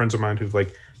are good friends of mine who've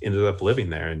like ended up living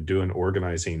there and doing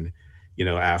organizing,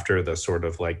 after the sort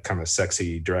of like kind of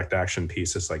sexy direct action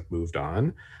pieces like moved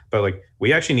on. But like,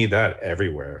 we actually need that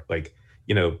everywhere. Like,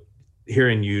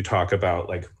 hearing you talk about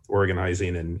like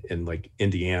organizing in like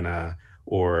Indiana,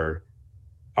 or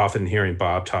often hearing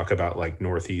Bob talk about like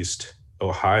Northeast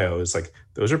Ohio, is like,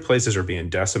 those are places are being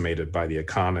decimated by the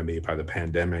economy, by the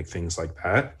pandemic, things like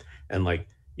that. And like,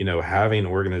 having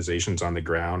organizations on the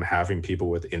ground, having people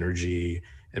with energy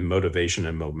and motivation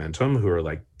and momentum who are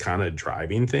like kind of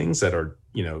driving things that are,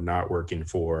 not working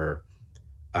for,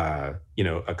 a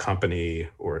company,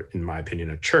 or in my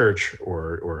opinion, a church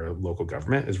or a local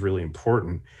government, is really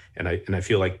important. And I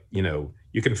feel like,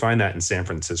 you can find that in San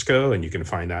Francisco, and you can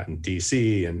find that in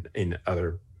DC and in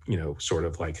other, sort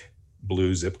of like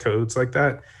blue zip codes like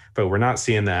that, but we're not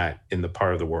seeing that in the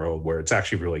part of the world where it's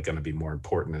actually really going to be more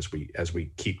important as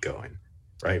we keep going,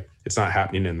 right? It's not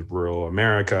happening in rural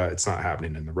America. It's not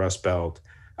happening in the Rust Belt.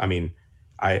 I mean,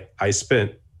 I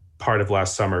spent part of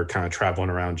last summer kind of traveling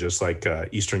around just like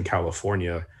Eastern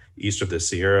California, east of the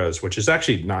Sierras, which is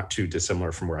actually not too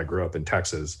dissimilar from where I grew up in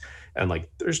Texas. And like,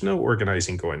 there's no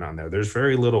organizing going on there. There's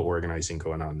very little organizing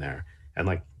going on there. And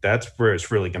like, that's where it's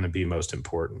really going to be most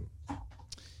important.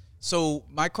 So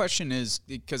my question is,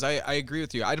 because I agree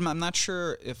with you, I'm not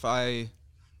sure if I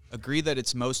agree that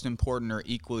it's most important or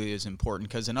equally as important.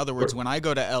 Because in other words, when I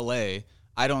go to LA,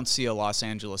 I don't see a Los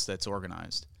Angeles that's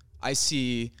organized. I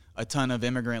see a ton of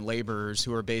immigrant laborers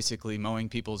who are basically mowing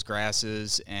people's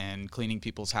grasses and cleaning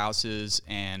people's houses,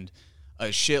 and a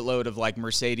shitload of like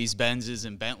Mercedes Benzes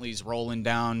and Bentleys rolling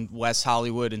down West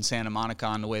Hollywood and Santa Monica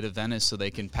on the way to Venice so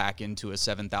they can pack into a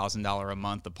 $7,000 a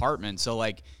month apartment. So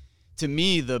like, to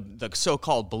me, the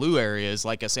so-called blue areas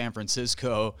like a San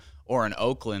Francisco or an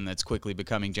Oakland that's quickly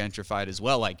becoming gentrified as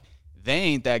well, like they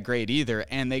ain't that great either.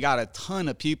 And they got a ton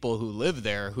of people who live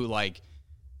there who like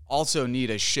also need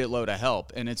a shitload of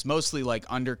help. And it's mostly like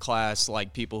underclass,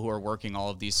 like people who are working all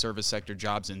of these service sector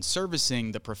jobs and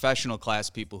servicing the professional class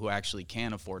people who actually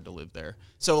can afford to live there.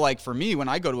 So like for me, when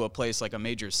I go to a place like a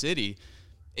major city,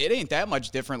 It ain't that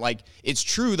much different. Like, it's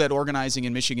true that organizing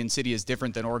in Michigan City is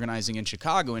different than organizing in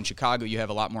Chicago. In Chicago, you have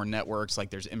a lot more networks. Like,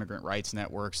 there's immigrant rights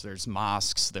networks, there's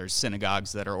mosques, there's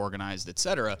synagogues that are organized,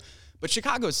 etc. But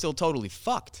Chicago is still totally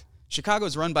fucked. Chicago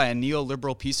is run by a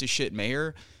neoliberal piece of shit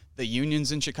mayor. The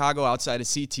unions in Chicago outside of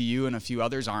CTU and a few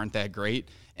others aren't that great.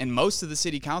 And most of the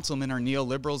city councilmen are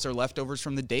neoliberals or leftovers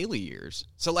from the Daley years.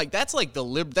 So, like, that's like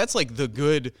the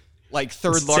good, like,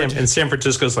 third largest. And San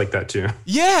Francisco's like that too.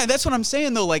 Yeah, that's what I'm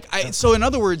saying though. Like, so in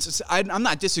other words, I'm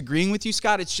not disagreeing with you,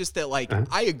 Scott. It's just that, like,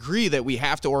 I agree that we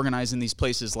have to organize in these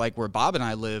places like where Bob and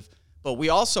I live, but we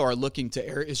also are looking to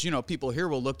areas, people here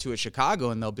will look to a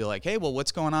Chicago and they'll be like, hey, well,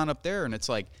 what's going on up there? And it's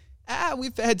like,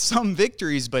 we've had some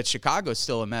victories, but Chicago's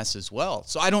still a mess as well.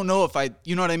 So I don't know if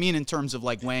you know what I mean, in terms of,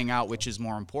 like, weighing out which is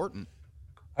more important.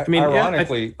 I mean,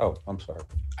 ironically, I'm sorry.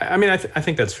 I mean, I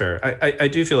think that's fair. I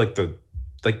do feel like a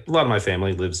lot of my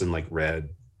family lives in, like, red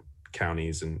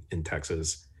counties in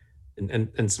Texas,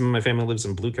 and some of my family lives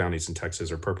in blue counties in Texas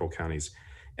or purple counties.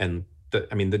 And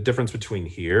the difference between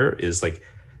here is, like,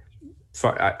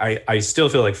 I still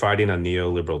feel like fighting a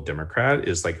neoliberal Democrat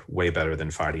is, like, way better than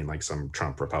fighting, like, some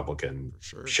Trump Republican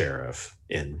sheriff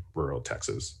in rural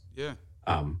Texas. Yeah.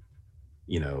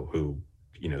 Who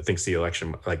thinks the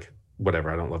election, like,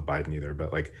 whatever. I don't love Biden either,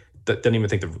 but, like, didn't even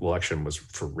think the election was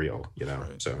for real.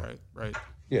 Right.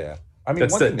 Yeah. I mean,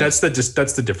 that's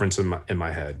the difference in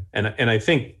my head, and I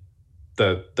think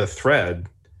the thread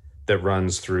that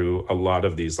runs through a lot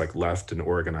of these, like, left and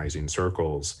organizing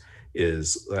circles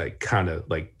is, like, kind of,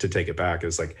 like, to take it back,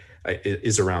 is, like,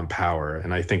 is around power.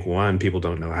 And I think, one, people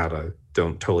don't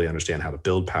totally understand how to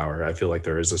build power. I feel like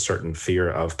there is a certain fear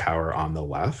of power on the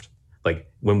left. Like,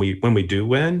 when we do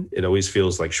win, it always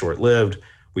feels like short-lived.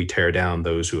 We tear down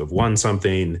those who have won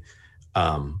something.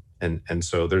 And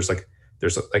so there's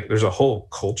a whole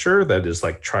culture that is,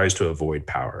 like, tries to avoid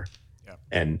power. Yeah.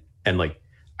 And like,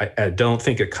 I don't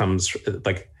think it comes,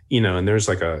 like, and there's,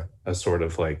 like, a sort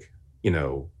of, like,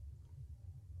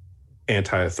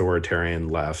 anti-authoritarian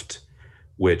left,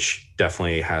 which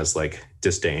definitely has, like,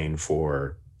 disdain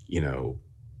for,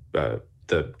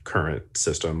 the current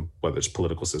system, whether it's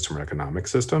political system or economic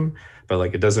system. But,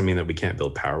 like, it doesn't mean that we can't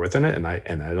build power within it. And I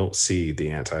don't see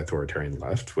the anti-authoritarian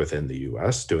left within the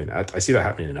US doing that. I see that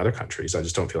happening in other countries. I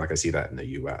just don't feel like I see that in the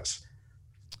US.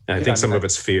 And I think some of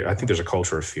it's fear. I think there's a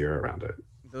culture of fear around it.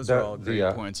 Those are all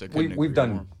great points. We've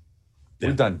done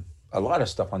a lot of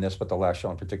stuff on this, but the last show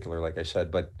in particular, like I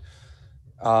said, but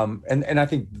and I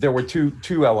think there were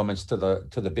two elements to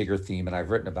the bigger theme, and I've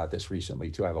written about this recently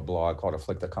too. I have a blog called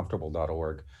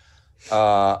afflicttecomfortable.org.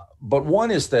 But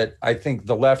one is that I think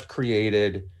the left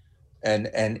created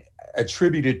and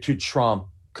attributed to Trump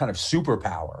kind of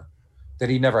superpower that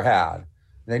he never had.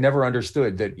 They never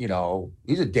understood that,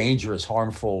 he's a dangerous,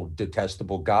 harmful,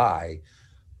 detestable guy,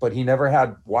 but he never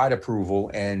had wide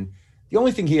approval. And the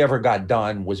only thing he ever got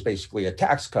done was basically a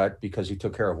tax cut because he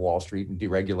took care of Wall Street and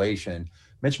deregulation.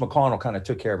 Mitch McConnell kind of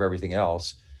took care of everything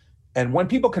else. And when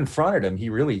people confronted him, he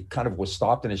really kind of was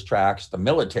stopped in his tracks. The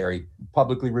military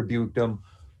publicly rebuked him.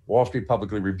 Wall Street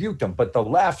publicly rebuked him. But the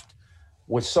left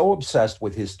was so obsessed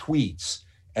with his tweets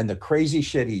and the crazy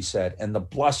shit he said and the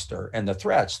bluster and the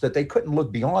threats that they couldn't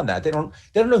look beyond that. They don't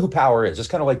know who power is. It's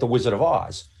kind of like the Wizard of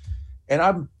Oz. And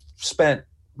I've spent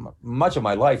much of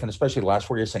my life, and especially the last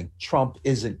 4 years, saying Trump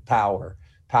isn't power.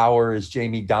 Power is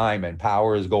Jamie Dimon.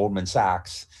 Power is Goldman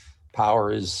Sachs.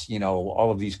 Power is,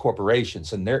 all of these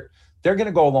corporations. And they're going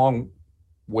to go along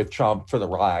with Trump for the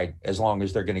ride as long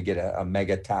as they're going to get a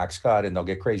mega tax cut and they'll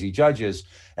get crazy judges.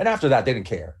 And after that, they didn't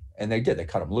care. And they did. They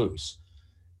cut him loose.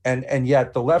 And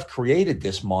yet the left created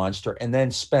this monster and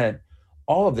then spent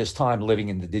all of this time living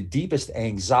in the deepest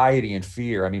anxiety and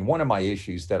fear. I mean, one of my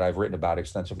issues that I've written about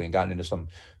extensively and gotten into some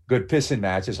good pissing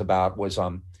matches about was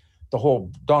the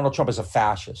whole Donald Trump is a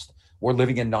fascist. We're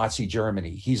living in Nazi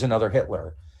Germany. He's another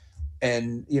Hitler.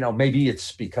 And, maybe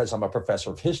it's because I'm a professor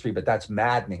of history, but that's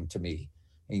maddening to me.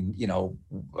 I mean,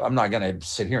 I'm not going to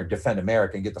sit here and defend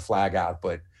America and get the flag out,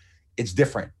 but it's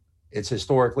different. It's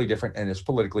historically different and it's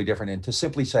politically different. And to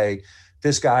simply say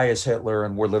this guy is Hitler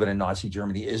and we're living in Nazi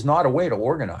Germany is not a way to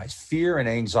organize. Fear and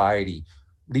anxiety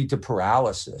lead to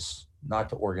paralysis, not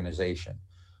to organization.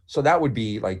 So that would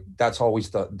be like, that's always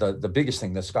the biggest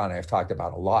thing that Scott and I have talked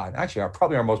about a lot. And actually,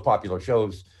 probably our most popular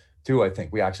shows too. I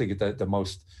think we actually get the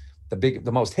most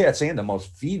hits and the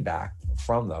most feedback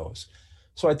from those.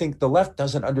 So I think the left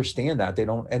doesn't understand that. They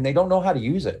don't know how to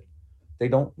use it. They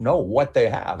don't know what they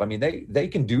have. I mean, they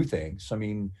can do things. I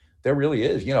mean, there really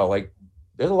is, like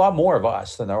there's a lot more of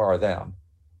us than there are them.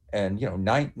 And,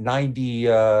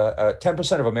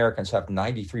 10% of Americans have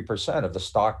 93% of the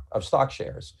stock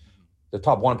shares. The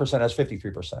top 1% has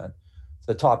 53%.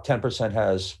 The top 10%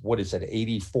 has, what is it,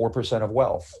 84% of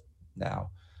wealth now.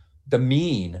 The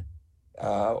mean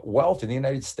wealth in the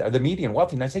United States, the median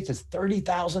wealth in the United States is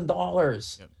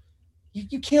 $30,000. Yep.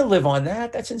 You can't live on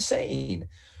that. That's insane.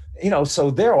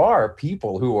 So there are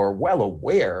people who are well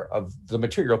aware of the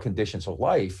material conditions of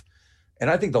life. And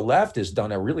I think the left has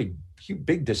done a really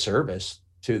big disservice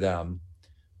to them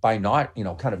by not,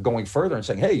 kind of going further and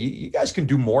saying, hey, you guys can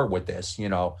do more with this.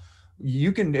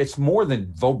 You can, it's more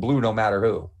than vote blue no matter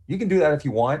who. You can do that if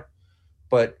you want.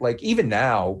 But like even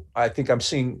now, I think I'm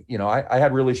seeing, I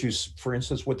had real issues, for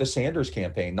instance, with the Sanders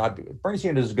campaign. Bernie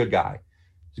Sanders is a good guy.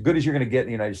 As good as you're going to get in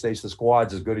the United States. The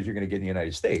squad's as good as you're going to get in the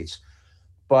United States.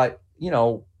 But,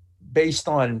 based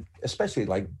on especially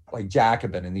like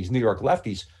Jacobin and these New York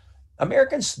lefties,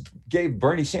 Americans gave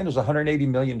Bernie Sanders $180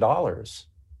 million.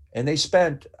 And they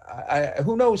spent,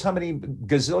 who knows how many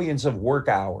gazillions of work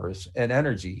hours and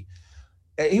energy.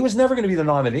 He was never going to be the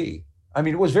nominee. I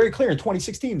mean, it was very clear in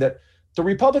 2016 that the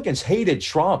Republicans hated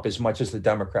Trump as much as the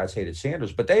Democrats hated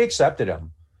Sanders, but they accepted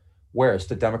him, whereas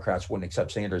the Democrats wouldn't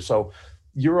accept Sanders. So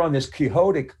you're on this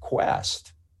quixotic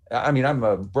quest. I mean, I'm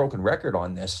a broken record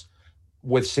on this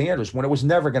with Sanders when it was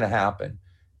never going to happen.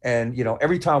 And,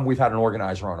 every time we've had an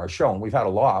organizer on our show, and we've had a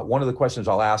lot, one of the questions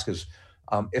I'll ask is,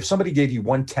 if somebody gave you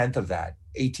 1/10 of that,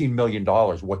 $18 million,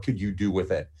 what could you do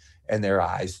with it? And their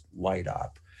eyes light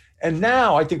up. And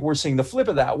now I think we're seeing the flip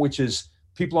of that, which is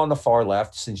people on the far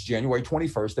left since January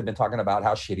 21st, they've been talking about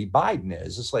how shitty Biden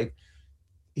is. It's like,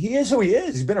 he is who he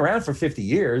is. He's been around for 50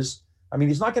 years. I mean,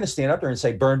 he's not going to stand up there and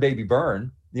say, burn, baby,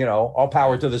 burn, all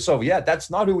power to the Soviet. That's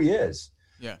not who he is.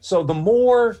 Yeah. So the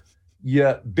more you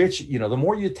bitch, the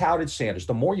more you touted Sanders,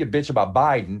 the more you bitch about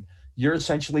Biden, you're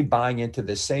essentially buying into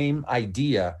the same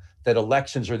idea that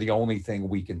elections are the only thing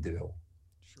we can do.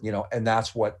 And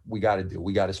that's what we got to do.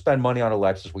 We got to spend money on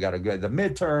elections. We got to go to the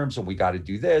midterms, and we got to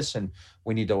do this, and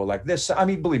we need to elect this. I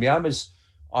mean, believe me,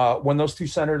 when those two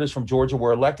senators from Georgia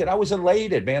were elected, I was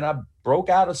elated, man. I broke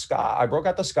out the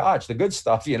scotch, the good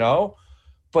stuff,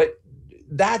 but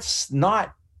that's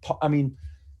not,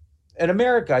 in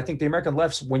America, I think the American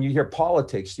left, when you hear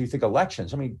politics, you think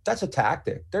elections. I mean, that's a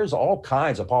tactic. There's all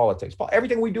kinds of politics.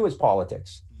 Everything we do is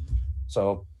politics.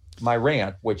 So my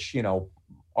rant, which,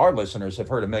 our listeners have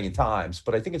heard a million times,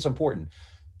 but I think it's important.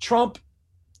 Trump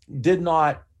did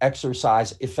not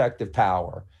exercise effective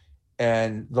power,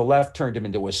 and the left turned him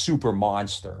into a super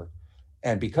monster.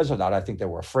 And because of that, I think they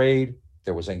were afraid.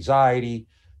 There was anxiety,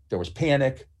 there was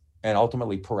panic, and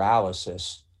ultimately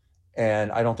paralysis. And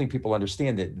I don't think people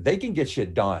understand that they can get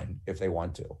shit done if they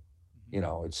want to.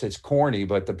 It's corny,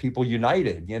 but the people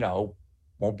united,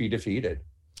 won't be defeated.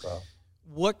 So.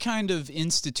 What kind of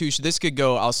institution, this could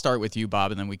go, I'll start with you,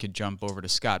 Bob, and then we could jump over to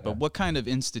Scott, but what kind of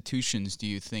institutions do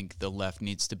you think the left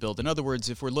needs to build? In other words,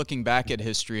 if we're looking back at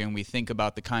history and we think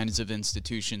about the kinds of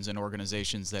institutions and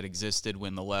organizations that existed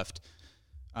when the left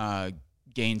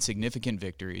gained significant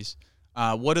victories,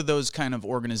 what do those kind of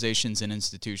organizations and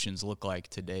institutions look like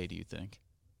today, do you think?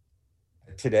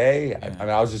 Today, yeah.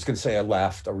 I was just going to say a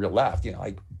real left,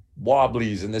 like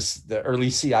Wobblies and the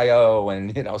early CIO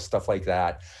and, stuff like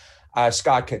that.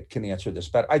 Scott can answer this,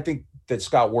 but I think that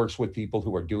Scott works with people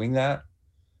who are doing that.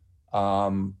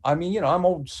 I'm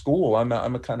old school. I'm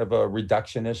a kind of a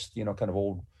reductionist, kind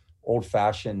of old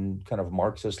fashioned kind of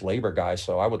Marxist labor guy.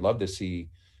 So I would love to see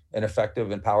an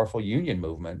effective and powerful union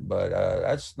movement, but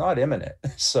that's not imminent.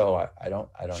 So I don't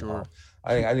know.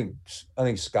 I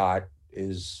think Scott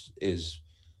is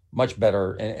much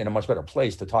better in a much better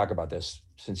place to talk about this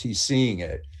since he's seeing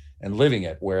it and living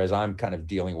it, whereas I'm kind of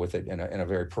dealing with it in a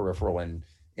very peripheral and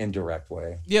indirect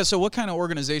way. Yeah. So what kind of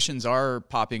organizations are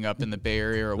popping up in the Bay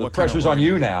Area? Or what pressure's on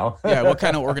you now? Yeah. What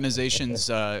kind of organizations?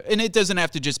 And it doesn't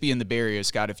have to just be in the Bay Area,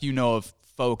 Scott. If you know of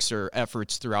folks or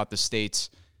efforts throughout the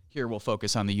states, here we'll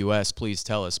focus on the U.S., please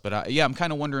tell us. But I'm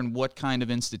kind of wondering what kind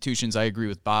of institutions. I agree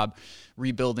with Bob,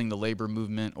 rebuilding the labor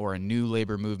movement or a new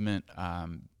labor movement,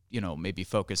 maybe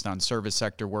focused on service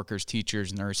sector workers,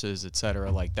 teachers, nurses, et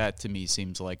cetera, like that to me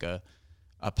seems like a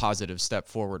positive step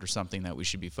forward or something that we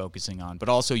should be focusing on. But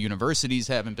also universities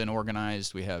haven't been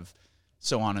organized. We have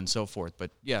so on and so forth.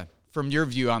 But yeah, from your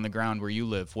view on the ground where you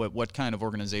live, what kind of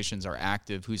organizations are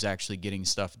active? Who's actually getting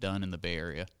stuff done in the Bay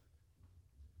Area?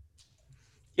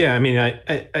 Yeah,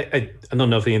 I don't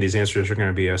know if any of these answers are going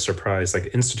to be a surprise, like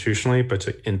institutionally, but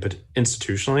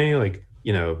institutionally, like,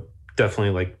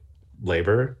 definitely like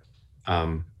labor,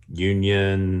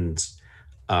 unions,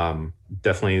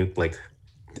 definitely like,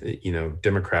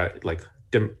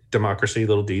 democracy,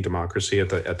 little d democracy at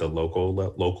the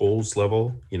locals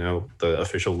level, the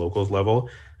official locals level,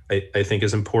 I think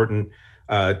is important.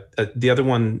 The other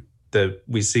one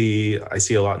I see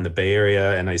a lot in the Bay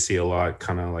Area, and I see a lot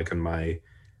kind of like on my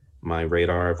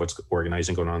radar of what's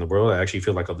organizing going on in the world. I actually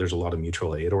feel like there's a lot of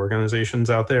mutual aid organizations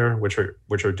out there which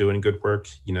are doing good work,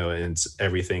 and it's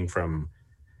everything from,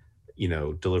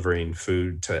 delivering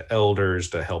food to elders,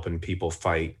 to helping people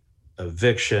fight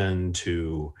eviction,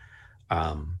 to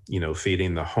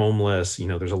feeding the homeless.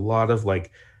 There's a lot of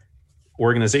like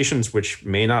organizations which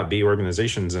may not be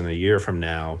organizations in a year from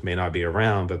now, may not be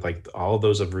around, but like all of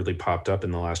those have really popped up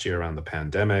in the last year around the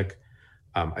pandemic.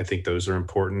 I think those are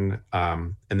important.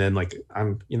 And then like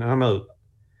I'm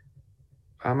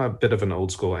a bit of an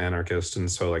old school anarchist,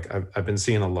 and so like I've been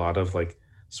seeing a lot of like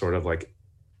sort of like,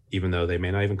 even though they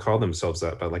may not even call themselves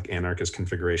that, but like anarchist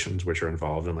configurations which are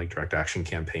involved in like direct action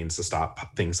campaigns to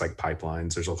stop things like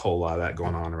pipelines. There's a whole lot of that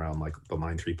going on around like the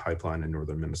Line 3 pipeline in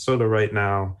northern Minnesota right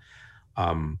now.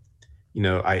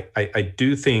 I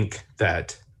do think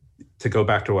that, to go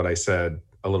back to what I said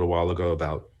a little while ago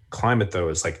about climate, though,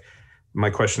 is like, my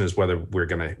question is whether we're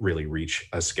going to really reach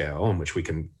a scale in which we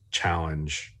can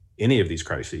challenge any of these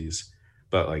crises,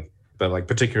 but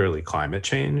particularly climate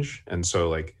change. And so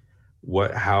like,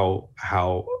 what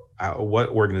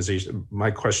organization, my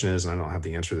question is, and I don't have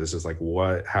the answer to this, is like,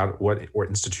 what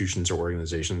institutions or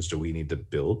organizations do we need to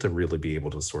build to really be able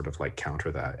to sort of like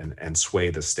counter that and sway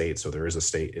the state? So there is a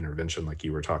state intervention, like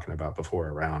you were talking about before,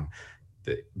 around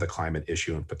the climate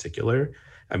issue in particular.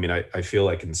 I mean, I feel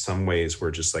like in some ways we're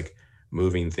just like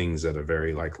moving things at a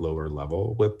very like lower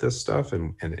level with this stuff.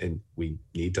 And we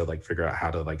need to like figure out how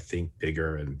to like think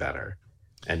bigger and better.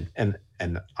 And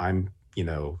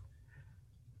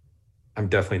I'm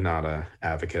definitely not a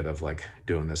advocate of like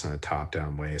doing this in a top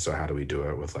down way. So how do we do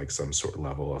it with like some sort of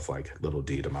level of like little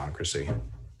d democracy?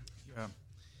 Yeah.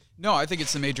 No, I think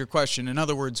it's a major question. In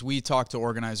other words, we talk to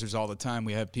organizers all the time.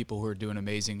 We have people who are doing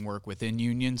amazing work within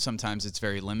unions. Sometimes it's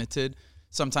very limited.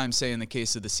 Sometimes, say in the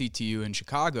case of the CTU in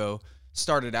Chicago,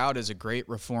 started out as a great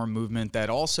reform movement that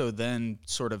also then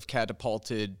sort of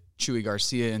catapulted Chuy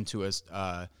Garcia into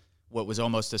what was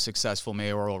almost a successful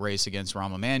mayoral race against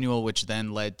Rahm Emanuel, which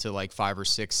then led to like 5 or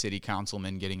 6 city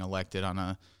councilmen getting elected on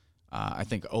a, I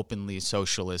think, openly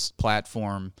socialist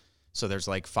platform. So there's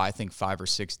like, I think 5 or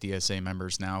 6 DSA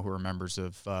members now who are members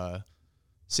of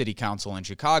city council in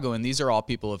Chicago. And these are all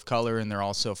people of color, and they're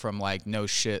also from like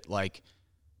like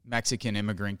Mexican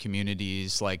immigrant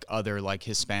communities, like other like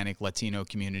Hispanic, Latino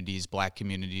communities, Black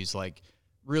communities, like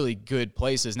really good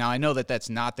places. Now, I know that that's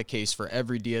not the case for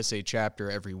every DSA chapter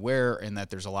everywhere, and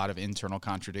that there's a lot of internal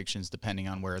contradictions depending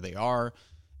on where they are.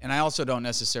 And I also don't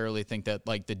necessarily think that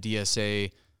like the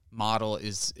DSA model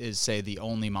is say the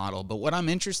only model. But what I'm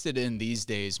interested in these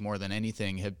days more than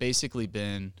anything have basically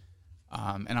been,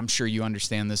 and I'm sure you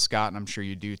understand this, Scott, and I'm sure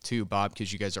you do too, Bob,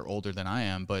 because you guys are older than I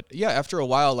am. But yeah, after a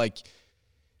while, like,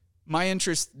 my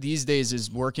interest these days is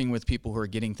working with people who are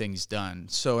getting things done.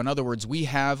 So in other words, we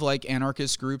have like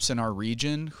anarchist groups in our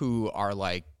region who are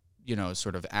like,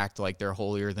 sort of act like they're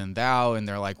holier than thou. And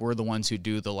they're like, we're the ones who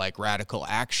do the like radical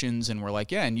actions. And we're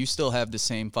like, yeah, and you still have the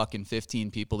same fucking 15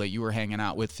 people that you were hanging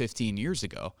out with 15 years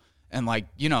ago. And like,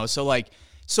 and you know what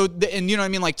I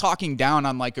mean? Like talking down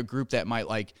on like a group that might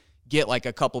like get like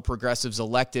a couple progressives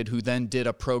elected who then did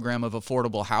a program of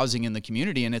affordable housing in the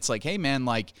community. And it's like, hey man,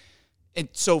 like, and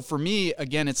so for me,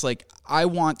 again, it's like I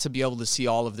want to be able to see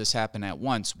all of this happen at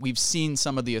once. We've seen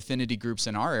some of the affinity groups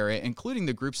in our area, including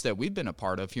the groups that we've been a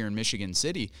part of here in Michigan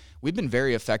City. We've been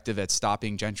very effective at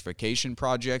stopping gentrification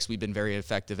projects. We've been very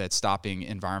effective at stopping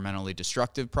environmentally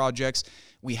destructive projects.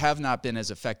 We have not been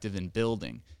as effective in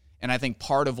building. And I think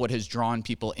part of what has drawn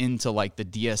people into like the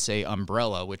DSA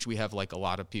umbrella, which we have like a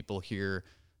lot of people here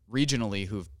regionally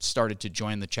who've started to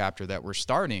join the chapter that we're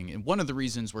starting. And one of the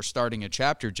reasons we're starting a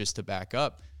chapter, just to back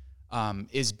up,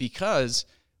 is because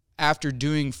after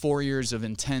doing 4 years of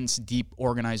intense, deep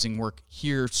organizing work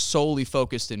here, solely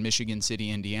focused in Michigan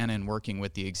City, Indiana, and working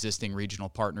with the existing regional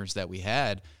partners that we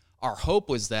had, our hope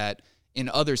was that in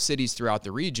other cities throughout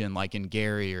the region, like in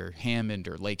Gary or Hammond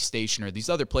or Lake Station or these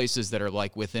other places that are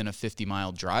like within a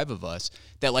 50-mile drive of us,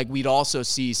 that like we'd also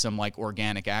see some like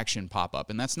organic action pop up.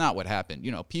 And that's not what happened.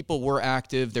 People were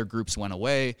active, their groups went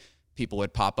away, people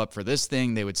would pop up for this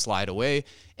thing, they would slide away.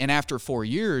 And after 4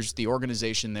 years, the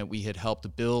organization that we had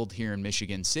helped build here in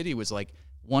Michigan City was like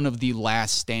one of the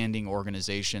last standing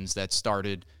organizations that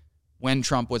started when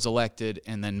Trump was elected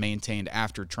and then maintained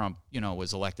after Trump,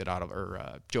 was elected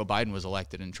Joe Biden was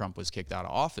elected and Trump was kicked out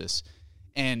of office.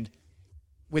 And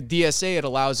with DSA, it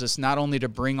allows us not only to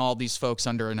bring all these folks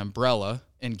under an umbrella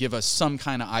and give us some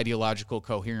kind of ideological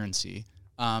coherency,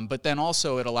 but then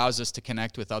also it allows us to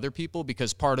connect with other people,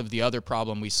 because part of the other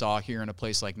problem we saw here in a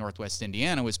place like Northwest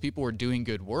Indiana was people were doing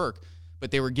good work,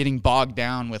 but they were getting bogged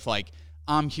down with like,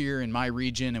 I'm here in my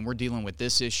region and we're dealing with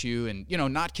this issue, and, you know,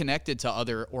 not connected to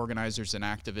other organizers and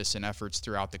activists and efforts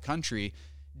throughout the country.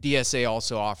 DSA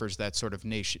also offers that sort of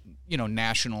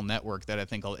national network that I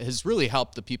think has really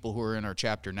helped the people who are in our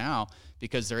chapter now,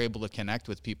 because they're able to connect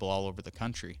with people all over the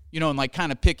country, you know, and like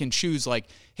kind of pick and choose like,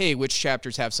 hey, which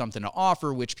chapters have something to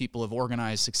offer, which people have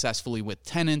organized successfully with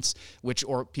tenants, which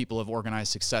people have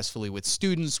organized successfully with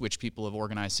students, which people have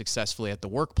organized successfully at the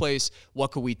workplace.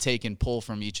 What could we take and pull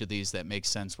from each of these that makes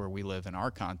sense where we live in our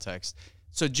context?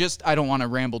 So just, I don't want to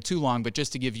ramble too long, but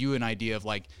just to give you an idea of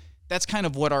like, that's kind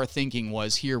of what our thinking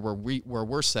was here where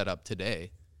we're set up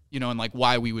today, you know, and like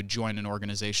why we would join an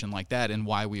organization like that and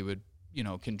why we would, you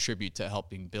know, contribute to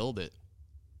helping build it.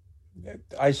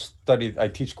 I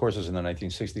teach courses in the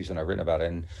 1960s, and I've written about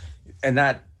it. And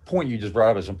that point you just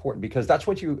brought up is important, because that's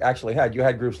what you actually had. You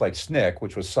had groups like SNCC,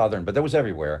 which was Southern, but that was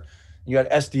everywhere. You had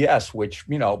SDS, which,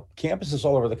 you know, campuses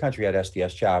all over the country had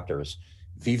SDS chapters.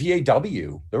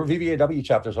 VVAW, there were VVAW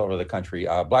chapters all over the country.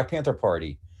 Black Panther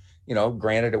Party. You know,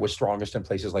 granted, it was strongest in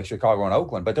places like Chicago and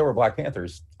Oakland, but there were Black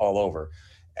Panthers all over.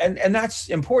 And that's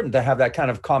important to have that kind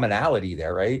of commonality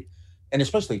there, right? And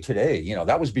especially today, you know,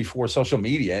 that was before social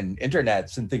media and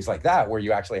internets and things like that, where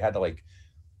you actually had to, like,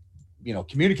 you know,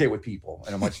 communicate with people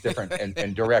in a much different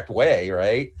and direct way,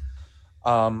 right?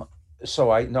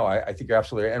 So I think you're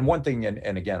absolutely right. And one thing,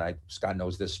 and again, Scott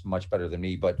knows this much better than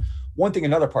me, but one thing,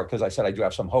 another part, because I said I do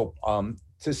have some hope,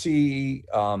 to see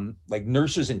like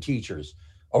nurses and teachers,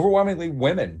 overwhelmingly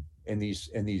women in these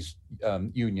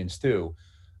unions too,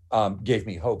 gave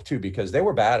me hope too, because they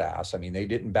were badass. I mean, they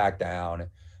didn't back down,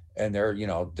 and they're, you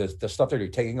know, the stuff they're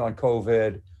taking on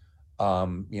COVID,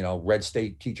 you know, red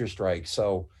state teacher strike.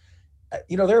 So,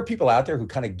 you know, there are people out there who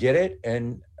kind of get it.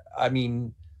 And I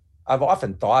mean, I've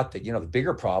often thought that, you know, the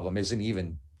bigger problem isn't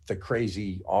even the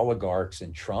crazy oligarchs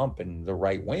and Trump and the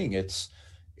right wing. It's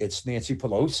Nancy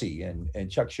Pelosi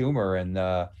and Chuck Schumer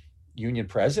and union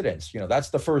presidents. You know,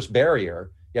 that's the first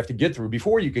barrier you have to get through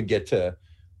before you can get to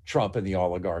Trump and the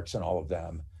oligarchs and all of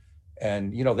them.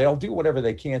 And, you know, they'll do whatever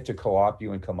they can to co-opt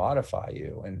you and commodify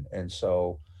you. And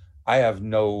so I have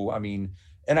no, I mean,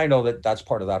 and I know that that's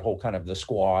part of that whole kind of the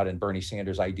squad and Bernie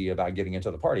Sanders idea about getting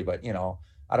into the party. But, you know,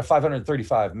 out of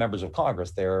 535 members of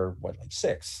Congress, they're like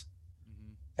 6.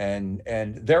 And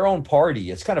their own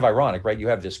party, it's kind of ironic, right? You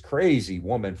have this crazy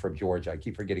woman from Georgia, I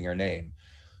keep forgetting her name,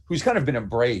 who's kind of been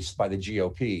embraced by the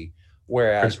GOP,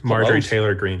 whereas Marjorie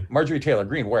Taylor Greene,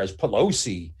 whereas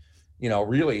Pelosi, you know,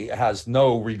 really has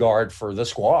no regard for the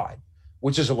squad,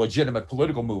 which is a legitimate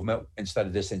political movement, instead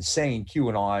of this insane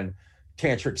QAnon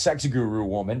tantric sex guru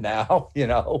woman now, you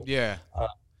know? Yeah.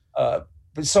 But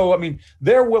so, I mean,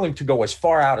 they're willing to go as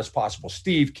far out as possible.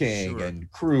 Steve King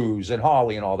and Cruz and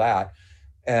Hawley and all that.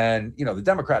 And, you know, the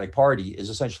Democratic Party is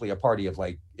essentially a party of,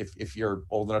 like, if you're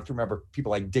old enough to remember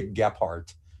people like Dick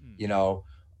Gephardt, you know,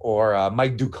 or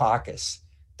Mike Dukakis.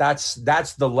 That's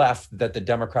the left that the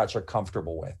Democrats are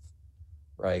comfortable with,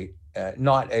 right?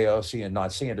 Not AOC and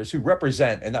not Sanders, who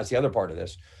represent, and that's the other part of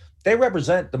this, they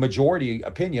represent the majority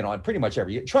opinion on pretty much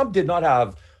every. Trump did not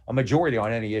have a majority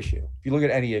on any issue. If you look at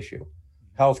any issue,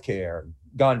 healthcare,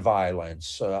 gun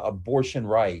violence, abortion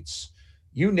rights,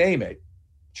 you name it,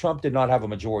 Trump did not have a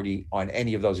majority on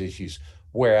any of those issues,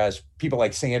 whereas people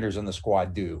like Sanders and the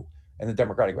squad do, and the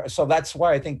Democratic. So that's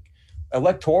why I think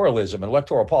electoralism and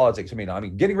electoral politics, I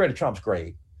mean, getting rid of Trump's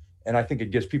great. And I think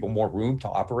it gives people more room to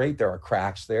operate. There are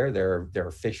cracks there. There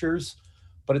are fissures.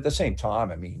 But at the same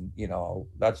time, I mean, you know,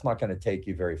 that's not going to take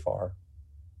you very far.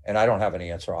 And I don't have an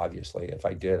answer, obviously. If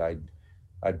I did,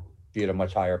 I'd be at a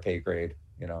much higher pay grade,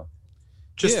 you know.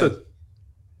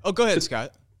 Go ahead,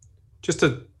 Scott. Just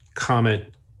a comment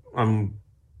on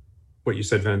what you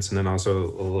said, Vince, and then also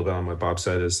a little bit on what Bob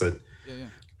said, is that,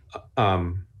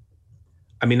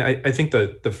 I mean, I think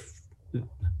that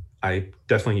I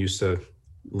definitely used to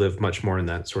live much more in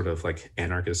that sort of like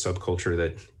anarchist subculture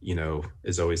that, you know,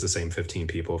 is always the same 15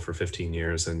 people for 15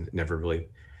 years and never really,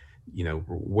 you know,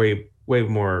 way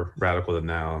more radical than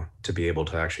now to be able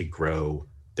to actually grow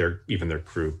their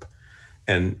group.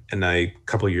 And a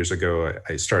couple of years ago,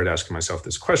 I started asking myself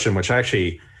this question, which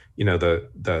actually, you know,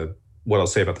 the what I'll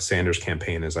say about the Sanders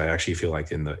campaign is I actually feel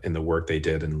like in the work they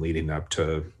did and leading up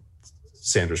to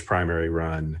Sanders' primary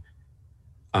run,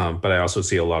 but I also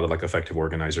see a lot of like effective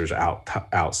organizers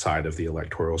outside of the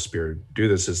electoral sphere do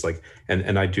this, is like,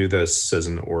 and I do this as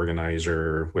an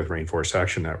organizer with Rainforest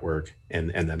Action Network,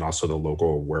 and then also the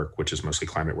local work, which is mostly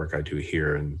climate work I do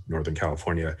here in Northern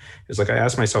California, is like I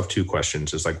ask myself two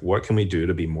questions. Is like, what can we do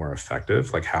to be more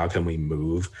effective? Like, how can we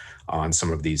move on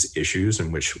some of these issues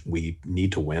in which we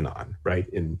need to win on,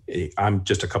 right? And I'm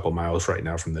just a couple miles right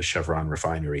now from the Chevron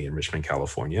refinery in Richmond,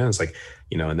 California. It's like,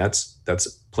 and that's a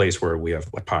place where we have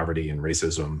like poverty and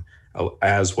racism,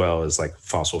 as well as like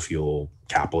fossil fuel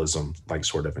capitalism, like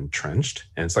sort of entrenched.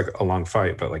 And it's like a long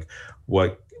fight, but like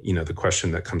the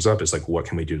question that comes up is like, what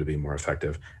can we do to be more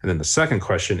effective? And then the second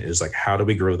question is like, how do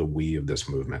we grow the we of this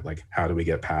movement? Like, how do we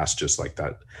get past just like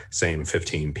that same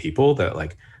 15 people that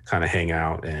like kind of hang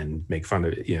out and make fun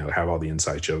of, have all the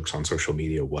inside jokes on social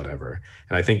media, whatever.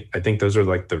 And I think those are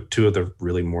like the two of the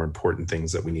really more important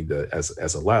things that we need to,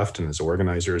 as a left and as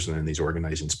organizers and in these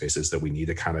organizing spaces, that we need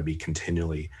to kind of be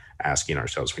continually asking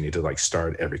ourselves. We need to like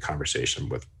start every conversation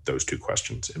with those two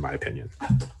questions, in my opinion.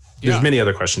 There's many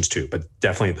other questions too, but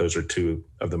definitely those are two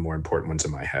of the more important ones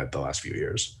in my head the last few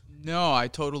years. No, I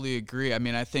totally agree. I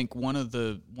mean, I think one of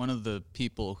the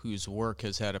people whose work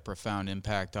has had a profound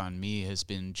impact on me has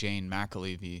been Jane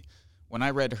McAlevey. When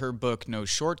I read her book, No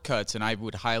Shortcuts, and I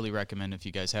would highly recommend, if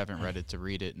you guys haven't read it, to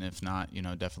read it, and if not,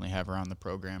 definitely have her on the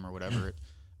program or whatever.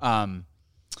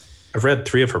 I've read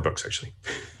 3 of her books, actually.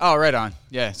 Oh, right on.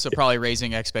 Yeah, so probably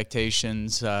Raising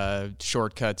Expectations,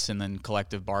 Shortcuts, and then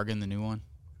Collective Bargain, the new one.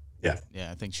 Yeah.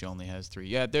 Yeah, I think she only has 3.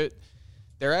 Yeah,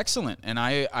 they're excellent, and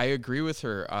I agree with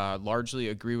her, largely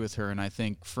agree with her, and I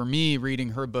think for me, reading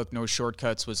her book, No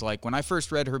Shortcuts, was like, when I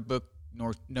first read her book,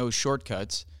 No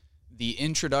Shortcuts, the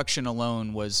introduction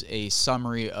alone was a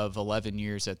summary of 11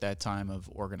 years at that time of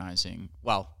organizing,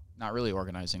 well, not really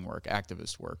organizing work,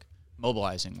 activist work,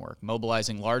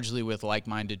 mobilizing largely with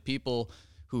like-minded people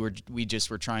who we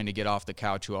just were trying to get off the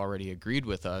couch, who already agreed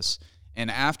with us, and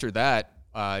after that,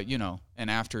 and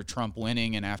after Trump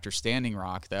winning and after Standing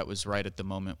Rock, that was right at the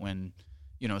moment when,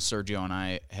 Sergio and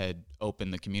I had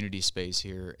opened the community space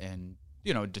here and,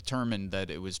 determined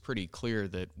that it was pretty clear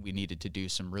that we needed to do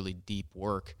some really deep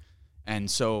work.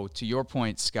 And so to your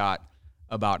point, Scott,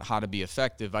 about how to be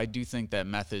effective, I do think that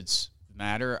methods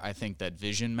matter. I think that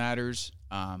vision matters.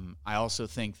 I also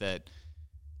think that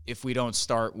if we don't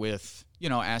start with,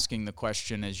 asking the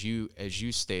question as you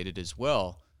stated as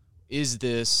well, is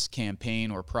this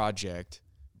campaign or project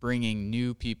bringing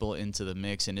new people into the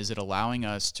mix, and is it allowing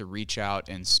us to reach out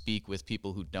and speak with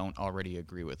people who don't already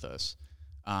agree with us?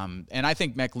 And I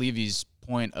think McLeavy's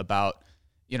point about,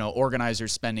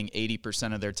 organizers spending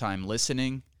 80% of their time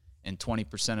listening and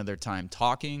 20% of their time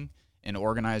talking, and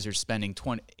organizers spending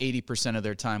 80% of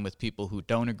their time with people who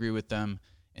don't agree with them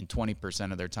and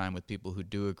 20% of their time with people who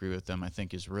do agree with them, I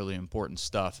think is really important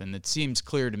stuff. And it seems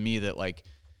clear to me that like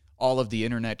all of the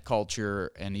internet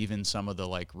culture and even some of the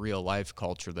like real life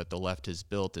culture that the left has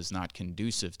built is not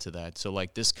conducive to that. So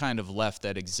like this kind of left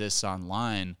that exists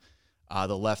online,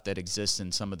 the left that exists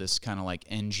in some of this kind of like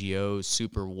NGO,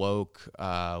 super woke,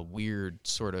 weird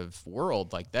sort of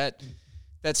world like that,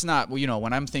 that's not,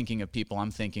 when I'm thinking of people,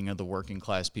 I'm thinking of the working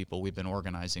class people we've been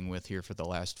organizing with here for the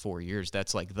last 4 years.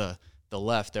 That's like the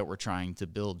left that we're trying to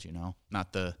build,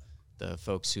 not the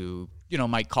folks who,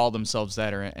 might call themselves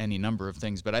that or any number of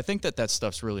things. But I think that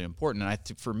stuff's really important.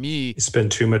 And for me, they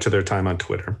spend too much of their time on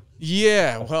Twitter.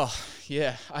 Yeah, well,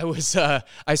 yeah, I was,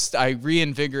 I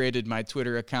reinvigorated my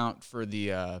Twitter account for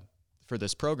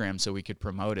this program so we could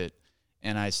promote it.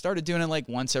 And I started doing it like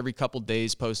once every couple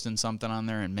days, posting something on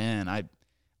there. And man,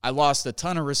 I lost a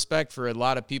ton of respect for a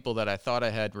lot of people that I thought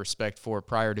I had respect for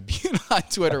prior to being on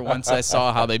Twitter once I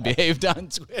saw how they behaved on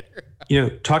Twitter.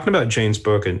 Talking about Jane's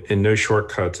book and No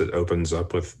Shortcuts, it opens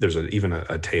up with, there's even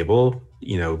a table,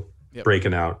 yep,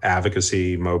 breaking out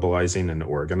advocacy, mobilizing, and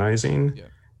organizing.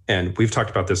 Yep. And we've talked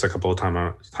about this a couple of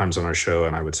times on our show,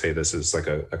 and I would say this is like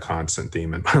a constant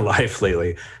theme in my life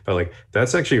lately. But like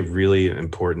that's actually a really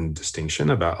important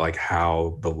distinction about like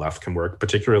how the left can work,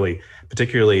 particularly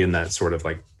in that sort of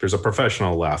like there's a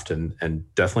professional left, and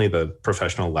definitely the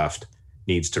professional left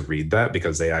needs to read that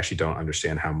because they actually don't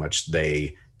understand how much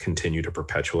they continue to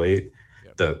perpetuate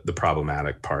the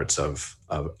problematic parts of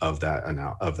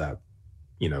that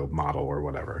model or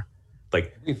whatever.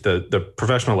 Like the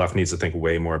professional left needs to think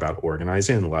way more about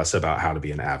organizing and less about how to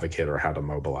be an advocate or how to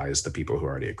mobilize the people who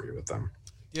already agree with them.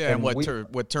 Yeah, and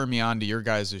what turned me on to your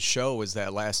guys' show was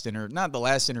that not the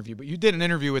last interview, but you did an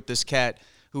interview with this cat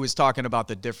who was talking about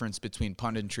the difference between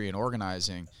punditry and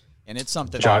organizing. And it's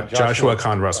something Joshua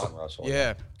Kahn Russell.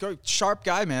 Yeah, sharp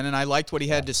guy, man. And I liked what he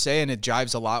had to say, and it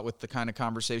jives a lot with the kind of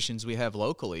conversations we have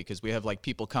locally because we have like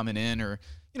people coming in or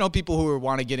people who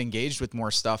want to get engaged with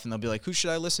more stuff, and they'll be like, who should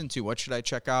I listen to? What should I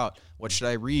check out? What should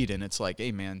I read? And it's like,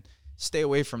 hey, man, stay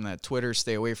away from that Twitter,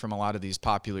 stay away from a lot of these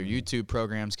popular Mm-hmm. YouTube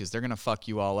programs, because they're going to fuck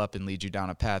you all up and lead you down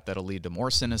a path that'll lead to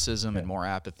more cynicism and more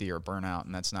apathy or burnout,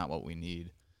 and that's not what we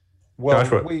need. Well,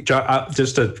 Joshua,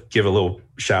 just to give a little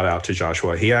shout out to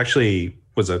Joshua, he actually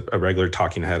was a regular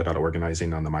talking head about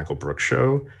organizing on the Michael Brooks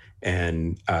show.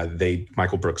 And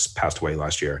Michael Brooks passed away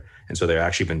last year. And so they've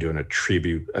actually been doing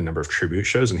a number of tribute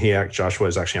shows. And Joshua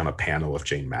is actually on a panel with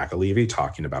Jane McAlevey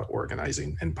talking about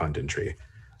organizing and punditry.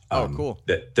 Cool.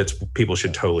 That's people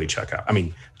should totally check out. I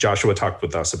mean, Joshua talked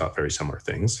with us about very similar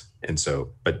things. And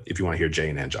so, but if you want to hear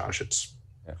Jane and Josh, it's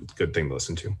a good thing to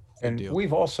listen to. And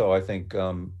we've also, I think,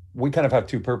 we kind of have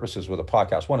two purposes with a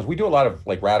podcast. One is we do a lot of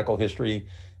like radical history.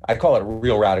 I call it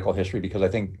real radical history because I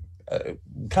think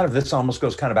kind of this almost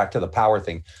goes kind of back to the power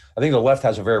thing. I think the left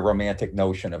has a very romantic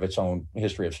notion of its own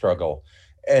history of struggle.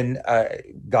 And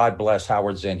God bless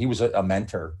Howard Zinn. He was a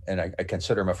mentor, and I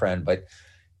consider him a friend, but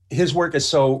his work is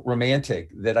so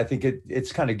romantic that I think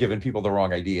it's kind of given people the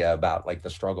wrong idea about like the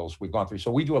struggles we've gone through.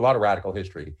 So we do a lot of radical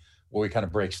history where we kind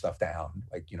of break stuff down,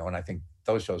 like, and I think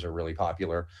those shows are really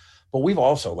popular. But we've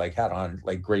also like had on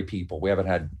like great people. We haven't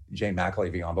had Jane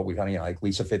McAlevey on, but we've had, like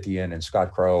Lisa Fithian and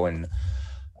Scott Crow and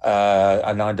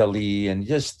Ananda Lee and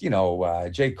just,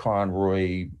 Jake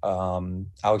Conroy,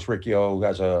 Alex Riccio, who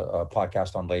has a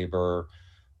podcast on labor,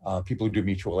 people who do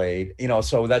mutual aid,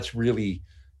 so that's really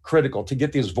critical to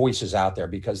get these voices out there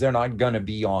because they're not going to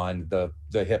be on the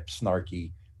hip,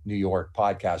 snarky New York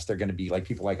podcast. They're going to be like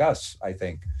people like us, I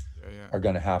think, are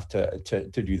going to have to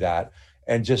do that.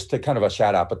 And just to kind of a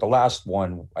shout out, but the last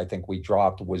one I think we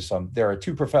dropped was there are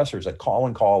two professors at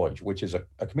Collin College, which is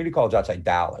a community college outside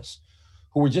Dallas,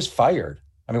 who were just fired.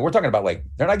 I mean, we're talking about like,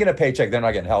 they're not getting a paycheck, they're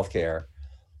not getting health care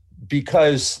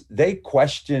because they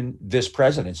question this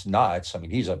president's nuts. I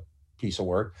mean, he's a piece of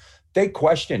work. They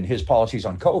question his policies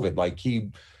on COVID. Like he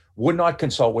would not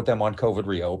consult with them on COVID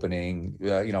reopening.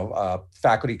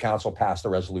 Faculty council passed a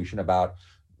resolution about,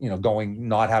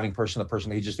 not having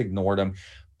person-to-person. He just ignored him.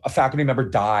 A faculty member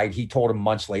died. He told him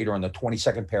months later in the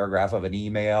 22nd paragraph of an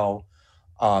email.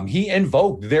 He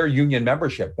invoked their union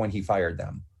membership when he fired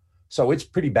them. So it's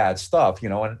pretty bad stuff,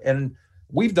 and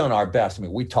we've done our best. I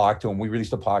mean, we talked to him, we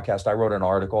released a podcast, I wrote an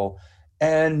article,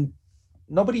 and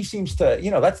nobody seems to,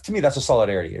 to me, that's a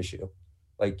solidarity issue.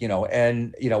 Like,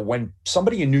 when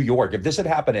somebody in New York, if this had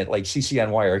happened at like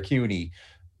CCNY or CUNY,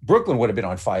 Brooklyn would have been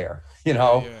on fire,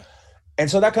 Yeah. And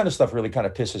so that kind of stuff really kind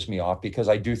of pisses me off because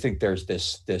I do think there's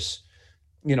this,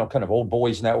 kind of old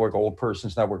boys network, old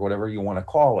persons network, whatever you want to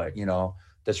call it,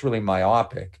 that's really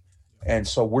myopic. And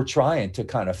so we're trying to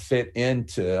kind of fit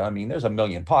into, I mean, there's a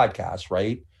million podcasts,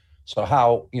 right? So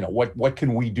how, what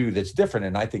can we do that's different?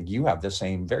 And I think you have the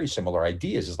same, very similar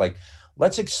ideas. It's like,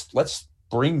 let's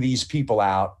bring these people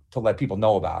out to let people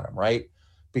know about them, right?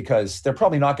 Because they're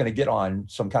probably not going to get on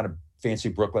some kind of fancy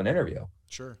Brooklyn interview.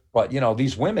 Sure. But,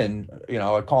 these women,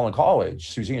 at Collin College,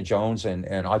 Susanna Jones and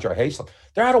Audra Haslam,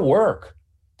 they're out of work.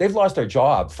 They've lost their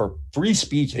job for free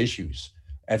speech issues.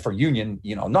 And for union,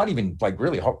 not even like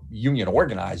really union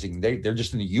organizing, they're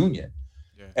just in the union.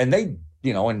 Yeah. And they,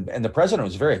 and the president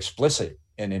was very explicit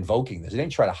in invoking this. They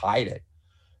didn't try to hide it.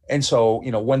 And so,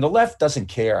 when the left doesn't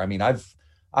care, I mean, I've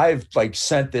like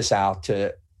sent this out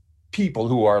to people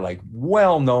who are like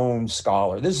well-known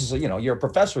scholar. This is, you're a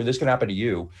professor, this can happen to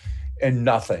you, and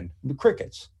nothing,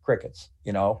 crickets,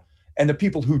 and the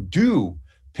people who do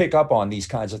pick up on these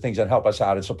kinds of things and help us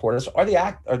out and support us are the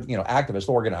activists,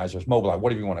 organizers, mobilize,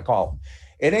 whatever you want to call them.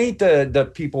 It ain't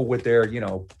the people with their,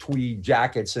 tweed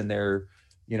jackets and their,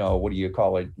 what do you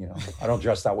call it? I don't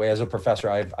dress that way as a professor.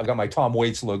 I've got my Tom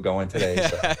Waits look going today.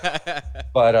 So.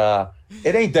 But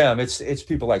it ain't them. It's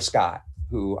people like Scott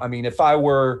who, I mean, if I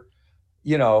were,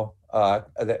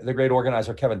 the great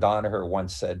organizer Kevin Donaher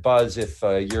once said, Buzz, if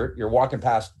you're walking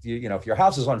past, if your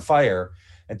house is on fire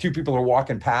and two people are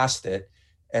walking past it,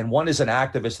 and one is an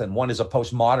activist and one is a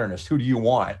postmodernist, who do you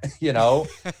want?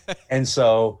 And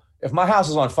so if my house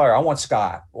is on fire, I want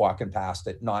Scott walking past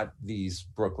it, not these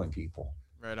Brooklyn people.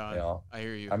 Right on. I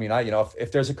hear you. I mean,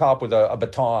 if there's a cop with a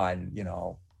baton,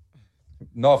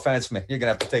 no offense, man, you're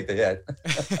gonna have to take the hit.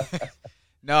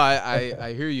 No,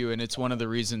 I hear you, and it's one of the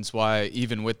reasons why,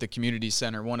 even with the community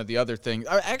center, one of the other things.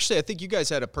 Actually, I think you guys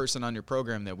had a person on your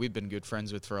program that we've been good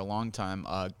friends with for a long time,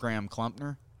 Graham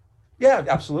Klumpner. Yeah,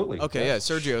 absolutely. Okay, yeah.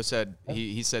 Sergio said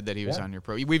he said that he was on your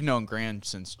program. We've known Graham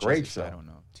since I don't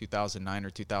know, 2009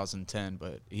 or 2010,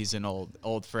 but he's an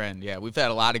old friend. Yeah, we've had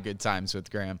a lot of good times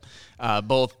with Graham,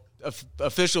 both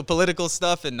official political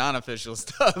stuff and non-official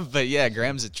stuff. But yeah,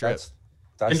 Graham's a trip.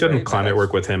 I've done climate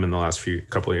work with him in the last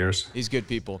couple of years. He's good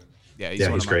people. Yeah,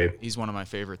 he's great. He's one of my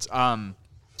favorites.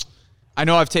 I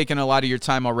know I've taken a lot of your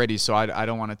time already, so I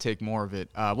don't want to take more of it.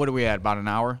 What are we at, about an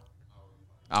hour?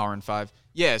 Hour and 5?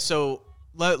 Yeah, so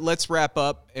let's wrap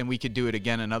up, and we could do it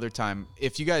again another time.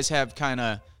 If you guys have kind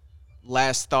of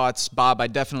last thoughts, Bob, I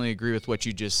definitely agree with what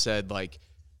you just said. Like,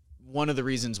 one of the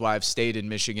reasons why I've stayed in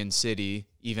Michigan City,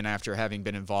 even after having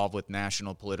been involved with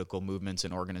national political movements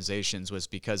and organizations, was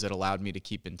because it allowed me to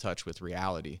keep in touch with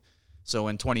reality. So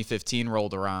when 2015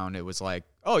 rolled around, it was like,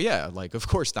 oh, yeah, like, of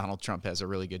course, Donald Trump has a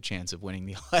really good chance of winning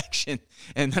the election.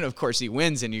 And then, of course, he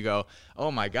wins, and you go,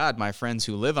 oh, my God, my friends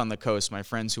who live on the coast, my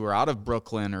friends who are out of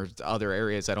Brooklyn or other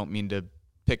areas, I don't mean to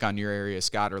pick on your area,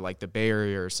 Scott, or like the Bay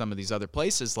Area or some of these other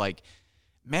places, like,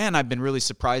 man, I've been really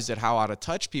surprised at how out of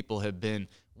touch people have been.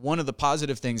 One of the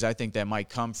positive things I think that might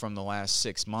come from the last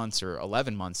 6 months or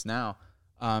 11 months now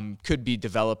could be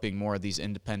developing more of these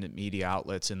independent media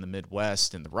outlets in the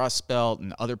Midwest and the Rust Belt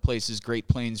and other places, Great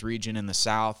Plains region in the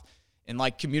South, and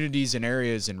like communities and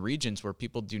areas and regions where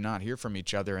people do not hear from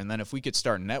each other. And then if we could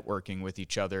start networking with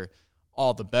each other,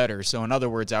 all the better. So in other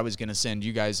words, I was going to send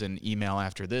you guys an email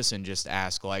after this and just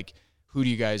ask, like, who do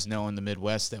you guys know in the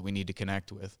Midwest that we need to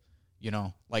connect with? You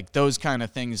know, like those kind of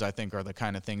things I think are the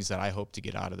kind of things that I hope to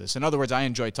get out of this. In other words, I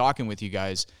enjoy talking with you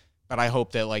guys, but I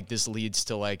hope that like this leads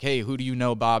to like, hey, who do you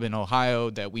know, Bob, in Ohio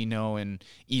that we know in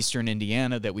Eastern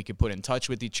Indiana that we could put in touch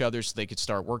with each other so they could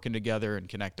start working together and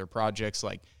connect their projects?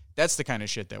 Like, that's the kind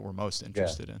of shit that we're most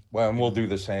interested in. Well, and we'll do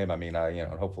the same. I mean,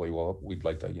 hopefully we'd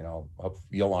like to,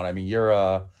 Yolanda, I mean, you're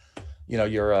a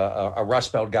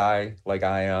Rust Belt guy like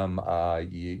I am,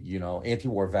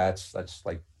 anti-war vets. That's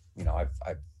like,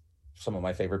 I've some of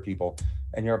my favorite people,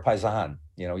 and you're a paisan,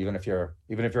 even if you're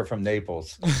from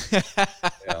Naples.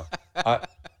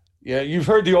 You've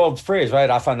heard the old phrase, right?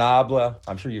 Affanable.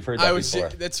 I'm sure you've heard that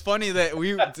before. It's funny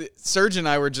that Serge and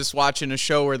I were just watching a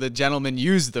show where the gentleman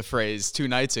used the phrase 2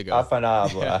 nights ago.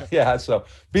 Affanable. Yeah. So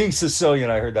being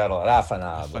Sicilian, I heard that a lot.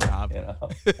 Affanable.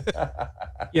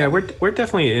 Yeah, we're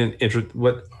definitely in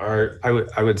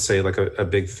I would say like a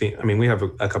big theme. I mean, we have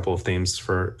a couple of themes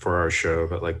for our show,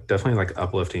 but like definitely like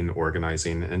uplifting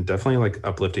organizing, and definitely like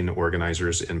uplifting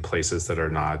organizers in places that are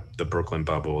not the Brooklyn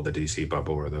bubble, the DC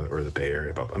bubble, or the Bay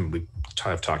Area bubble. I mean,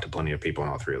 I've talked to plenty of people in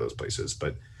all 3 of those places,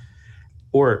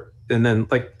 and then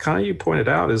like kind of you pointed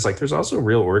out is like there's also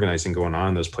real organizing going on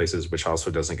in those places, which also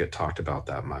doesn't get talked about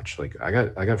that much. Like I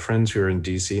got friends who are in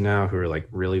DC now who are like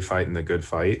really fighting the good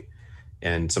fight.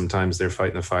 And sometimes they're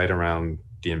fighting the fight around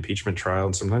the impeachment trial,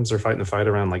 and sometimes they're fighting the fight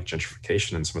around like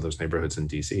gentrification in some of those neighborhoods in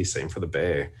DC. Same for the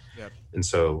Bay. Yep. And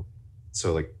so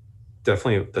like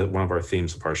definitely one of our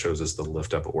themes of our shows is the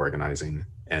lift up organizing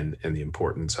and the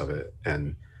importance of it.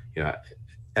 And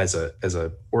as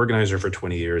a organizer for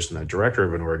 20 years and a director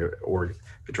of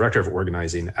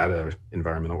organizing at an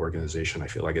environmental organization, I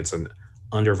feel like it's an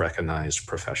under-recognized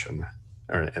profession.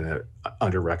 And an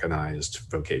under-recognized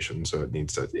vocation, so it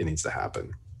needs to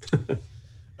happen.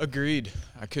 Agreed.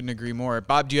 I couldn't agree more.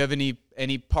 Bob, do you have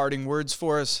any parting words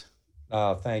for us?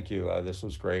 Thank you. This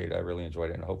was great. I really enjoyed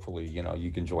it, and hopefully,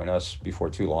 you can join us before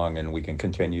too long, and we can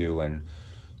continue and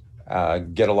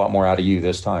get a lot more out of you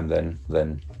this time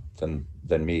than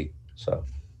me. So.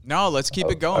 No, let's keep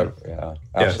it going. Yeah,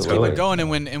 absolutely. Let's keep it going.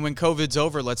 And when COVID's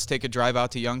over, let's take a drive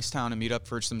out to Youngstown and meet up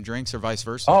for some drinks, or vice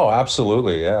versa. Oh,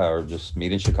 absolutely. Yeah. Or just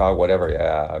meet in Chicago, whatever.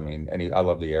 Yeah. I mean, I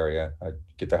love the area. I'd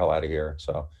get the hell out of here.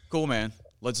 So cool, man.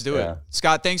 Let's do it.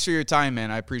 Scott, thanks for your time, man.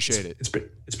 I appreciate it. It's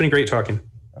been great talking.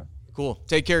 Cool.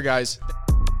 Take care, guys.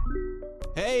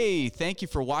 Hey, thank you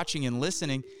for watching and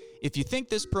listening. If you think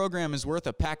this program is worth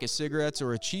a pack of cigarettes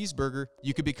or a cheeseburger,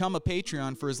 you could become a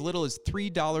Patreon for as little as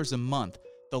 $3 a month.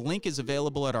 The link is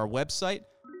available at our website,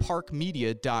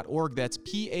 parkmedia.org. That's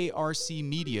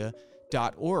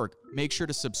PARCmedia.org. Make sure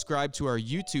to subscribe to our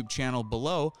YouTube channel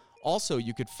below. Also,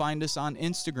 you could find us on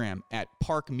Instagram at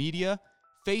Park Media,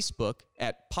 Facebook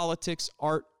at Politics,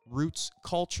 Art, Roots,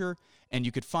 Culture, and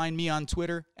you could find me on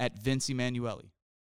Twitter at Vince Emanuele.